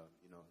 And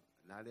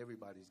not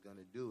everybody's going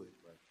to do it,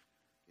 but,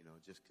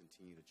 just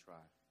continue to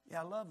try.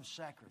 Yeah, love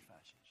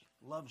sacrifices.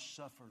 Love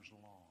suffers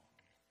long.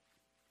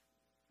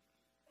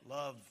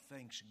 Love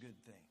thinks good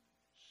things.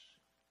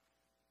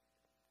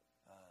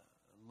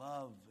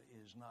 Love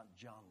is not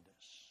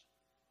jaundice.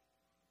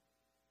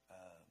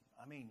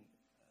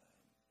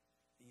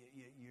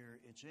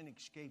 It's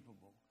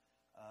inescapable.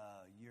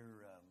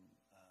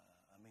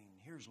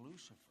 Here's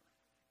Lucifer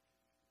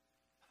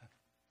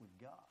with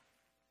God,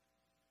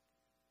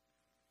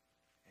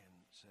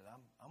 and said,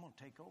 "I'm going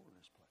to take over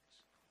this place.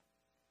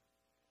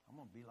 I'm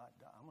going to be like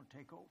God. I'm going to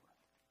take over."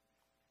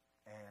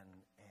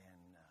 And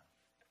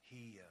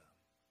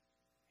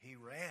he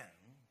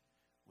ran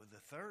with the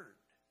third.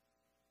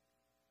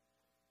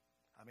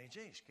 It's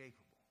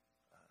inescapable.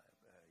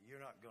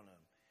 You're not going to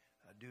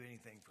do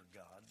anything for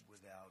God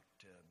without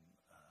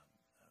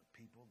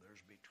people.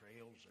 There's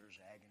betrayals, there's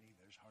agony,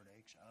 there's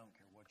heartaches. I don't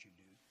care what you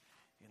do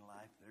in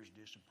life. There's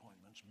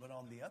disappointments. But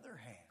on the other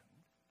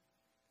hand,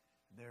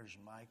 there's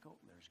Michael,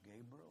 there's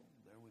Gabriel.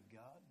 They're with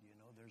God.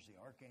 There's the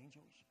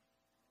archangels.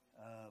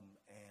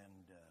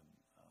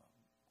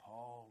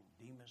 Paul,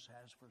 Demas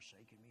has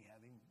forsaken me,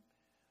 having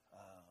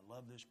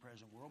loved this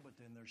present world. But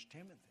then there's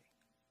Timothy.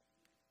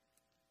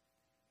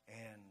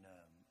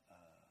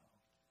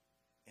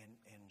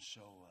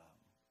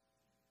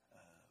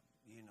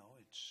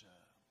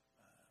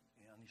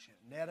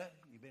 Netta,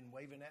 you've been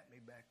waving at me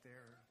back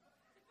there.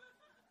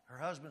 Her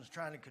husband's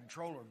trying to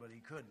control her, but he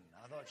couldn't.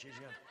 I thought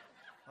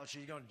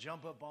she's going to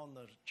jump up on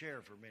the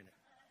chair for a minute.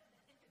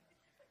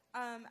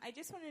 I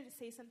just wanted to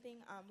say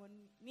something. When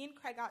me and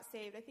Craig got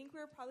saved, I think we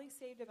were probably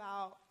saved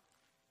about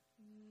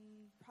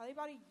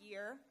a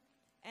year,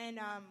 and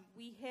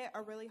we hit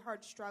a really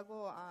hard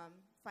struggle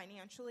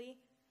financially,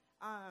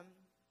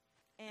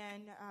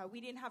 and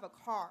we didn't have a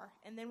car.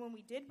 And then when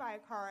we did buy a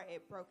car,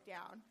 it broke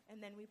down,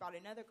 and then we bought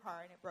another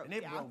car, and it broke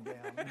down.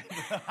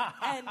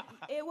 And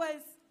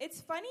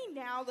it's funny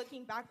now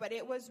looking back, but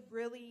it was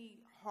really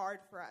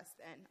hard for us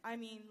then.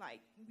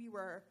 We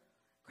were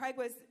Craig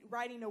was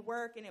riding to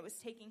work, and it was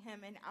taking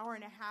him an hour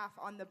and a half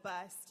on the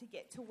bus to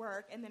get to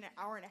work and then an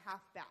hour and a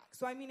half back.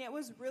 So, I mean, it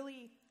was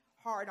really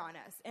hard on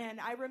us. And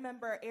I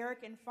remember Eric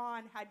and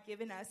Fawn had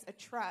given us a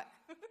truck.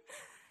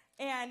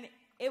 And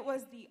it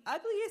was the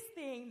ugliest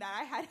thing that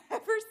I had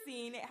ever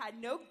seen. It had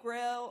no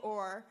grill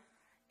or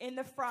in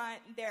the front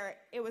there.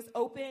 It was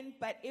open,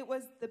 but it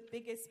was the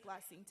biggest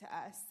blessing to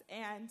us.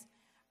 And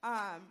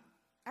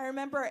I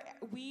remember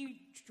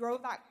we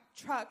drove that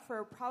truck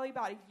for probably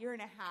about a year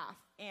and a half.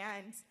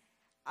 And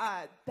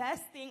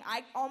best thing,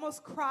 I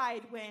almost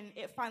cried when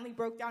it finally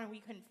broke down and we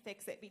couldn't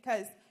fix it,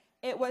 because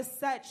it was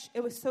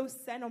so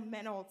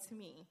sentimental to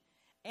me.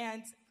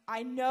 And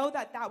I know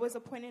that that was a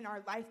point in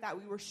our life that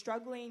we were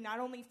struggling, not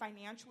only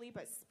financially,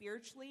 but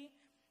spiritually.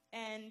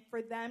 And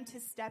for them to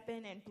step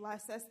in and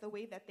bless us the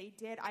way that they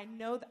did, I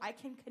know that I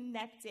can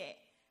connect it.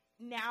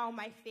 Now,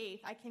 my faith,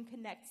 I can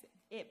connect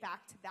it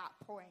back to that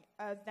point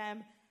of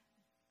them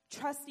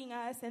trusting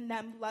us and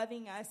them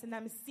loving us and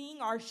them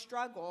seeing our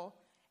struggle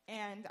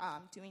and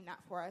doing that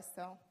for us.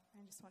 So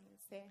I just wanted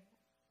to say.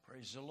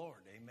 Praise the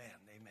Lord. Amen.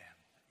 Amen.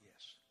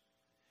 Yes.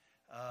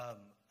 I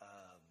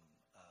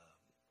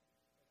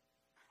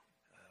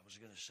was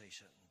going to say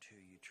something to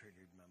you.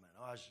 Triggered my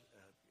mind.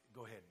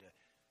 Go ahead.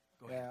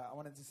 Go ahead. Yeah, I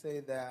wanted to say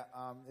that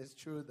it's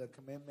true, the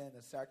commitment,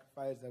 the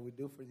sacrifice that we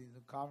do for these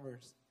new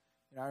converts.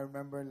 You know, I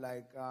remember,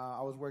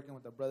 I was working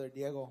with a brother,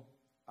 Diego,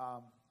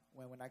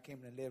 when I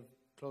came to live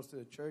close to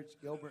the church,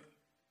 Gilbert.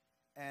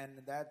 And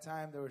at that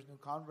time, there was new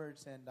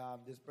converts, and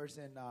this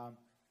person,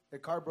 their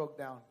car broke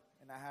down.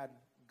 And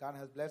God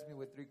has blessed me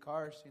with 3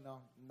 cars, you know,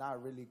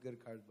 not really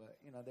good cars, but,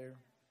 you know,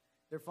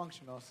 they're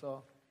functional.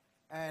 So,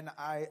 and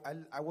I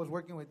was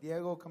working with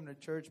Diego, coming to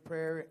church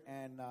prayer,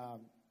 and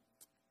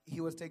he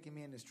was taking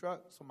me in his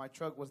truck. So my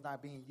truck was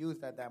not being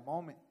used at that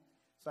moment.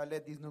 So I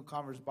let these new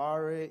converts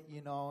borrow it,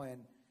 you know,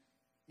 and,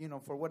 you know,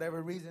 for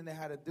whatever reason they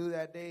had to do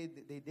that day,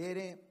 they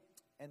didn't.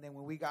 And then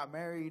when we got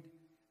married,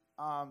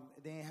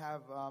 they didn't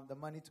have the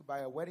money to buy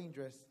a wedding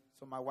dress.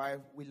 So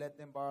we let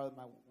them borrow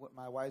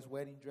my wife's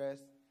wedding dress,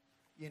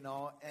 you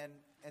know, and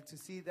to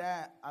see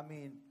that, I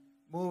mean,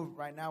 move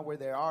right now where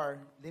they are,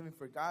 living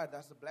for God,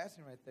 that's a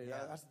blessing right there.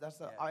 Yeah.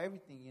 That's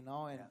everything, you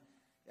know, and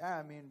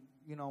I mean,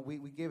 you know, we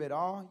give it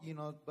all, you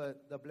know,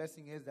 but the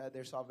blessing is that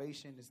their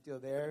salvation is still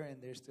there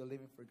and they're still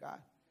living for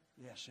God.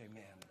 Yes,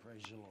 amen.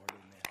 Praise the Lord,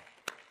 amen.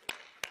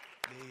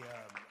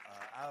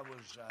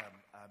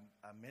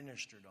 I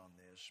ministered on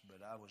this,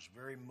 but I was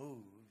very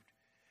moved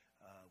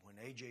when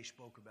AJ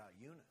spoke about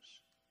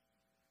Eunice.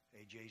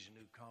 AJ's a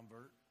new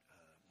convert,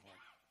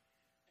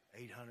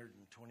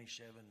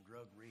 827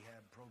 drug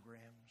rehab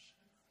programs,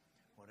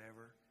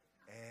 whatever.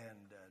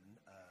 And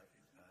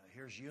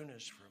here's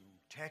Eunice from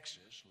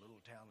Texas, a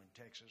little town in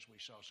Texas. We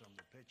saw some of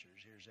the pictures.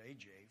 Here's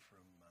AJ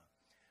from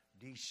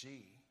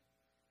D.C.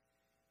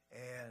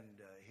 And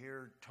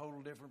here,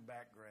 total different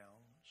backgrounds.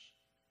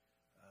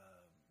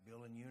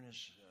 Bill and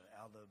Eunice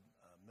out of the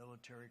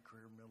military,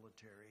 career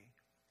military.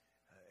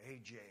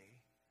 AJ,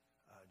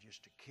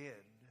 just a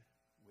kid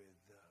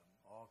with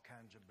all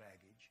kinds of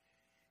baggage.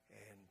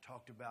 And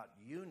talked about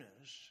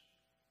Eunice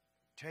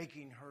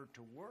taking her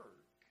to work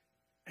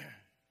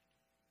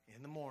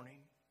in the morning,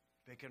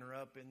 picking her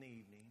up in the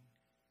evening.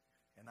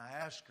 And I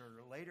asked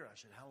her later, I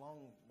said, how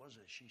long was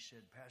it? She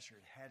said, Pastor,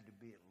 it had to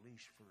be at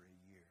least for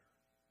a year.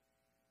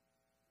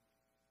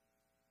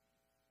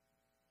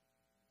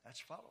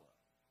 That's follow-up.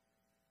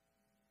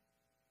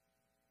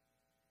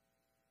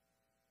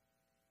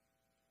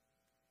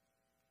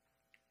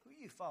 Who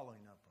are you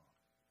following up on?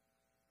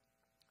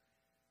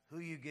 Who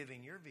are you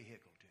giving your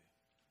vehicle to?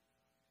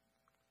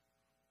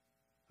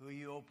 Who are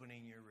you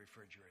opening your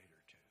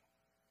refrigerator to?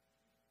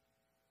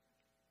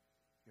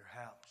 Your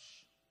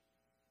house.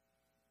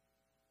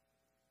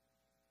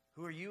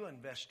 Who are you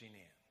investing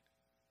in?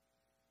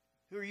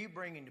 Who are you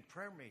bringing to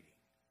prayer meeting?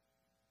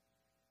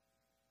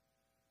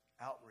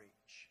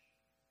 Outreach.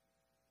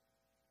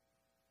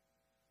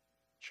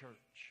 Church.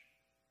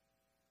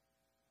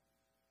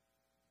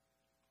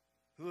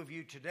 Who of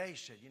you today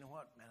said, you know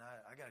what, man,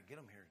 I got to get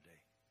them here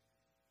today?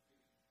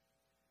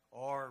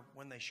 Or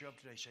when they show up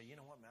today, say, you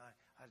know what, man,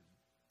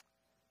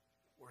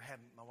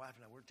 my wife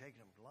and I, we're taking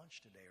them to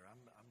lunch today, or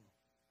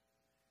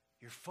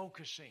you're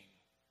focusing.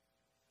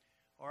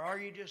 Or are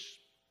you just,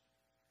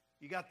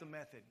 you got the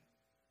method,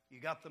 you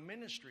got the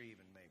ministry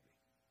even maybe.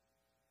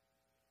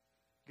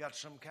 You got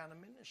some kind of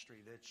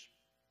ministry that's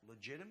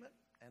legitimate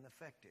and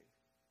effective.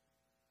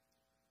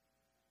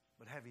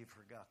 But have you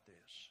forgot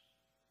this?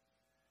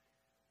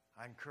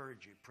 I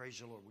encourage you, praise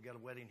the Lord. We got a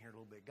wedding here in a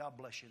little bit. God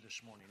bless you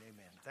this morning.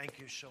 Amen. Thank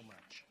you so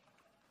much.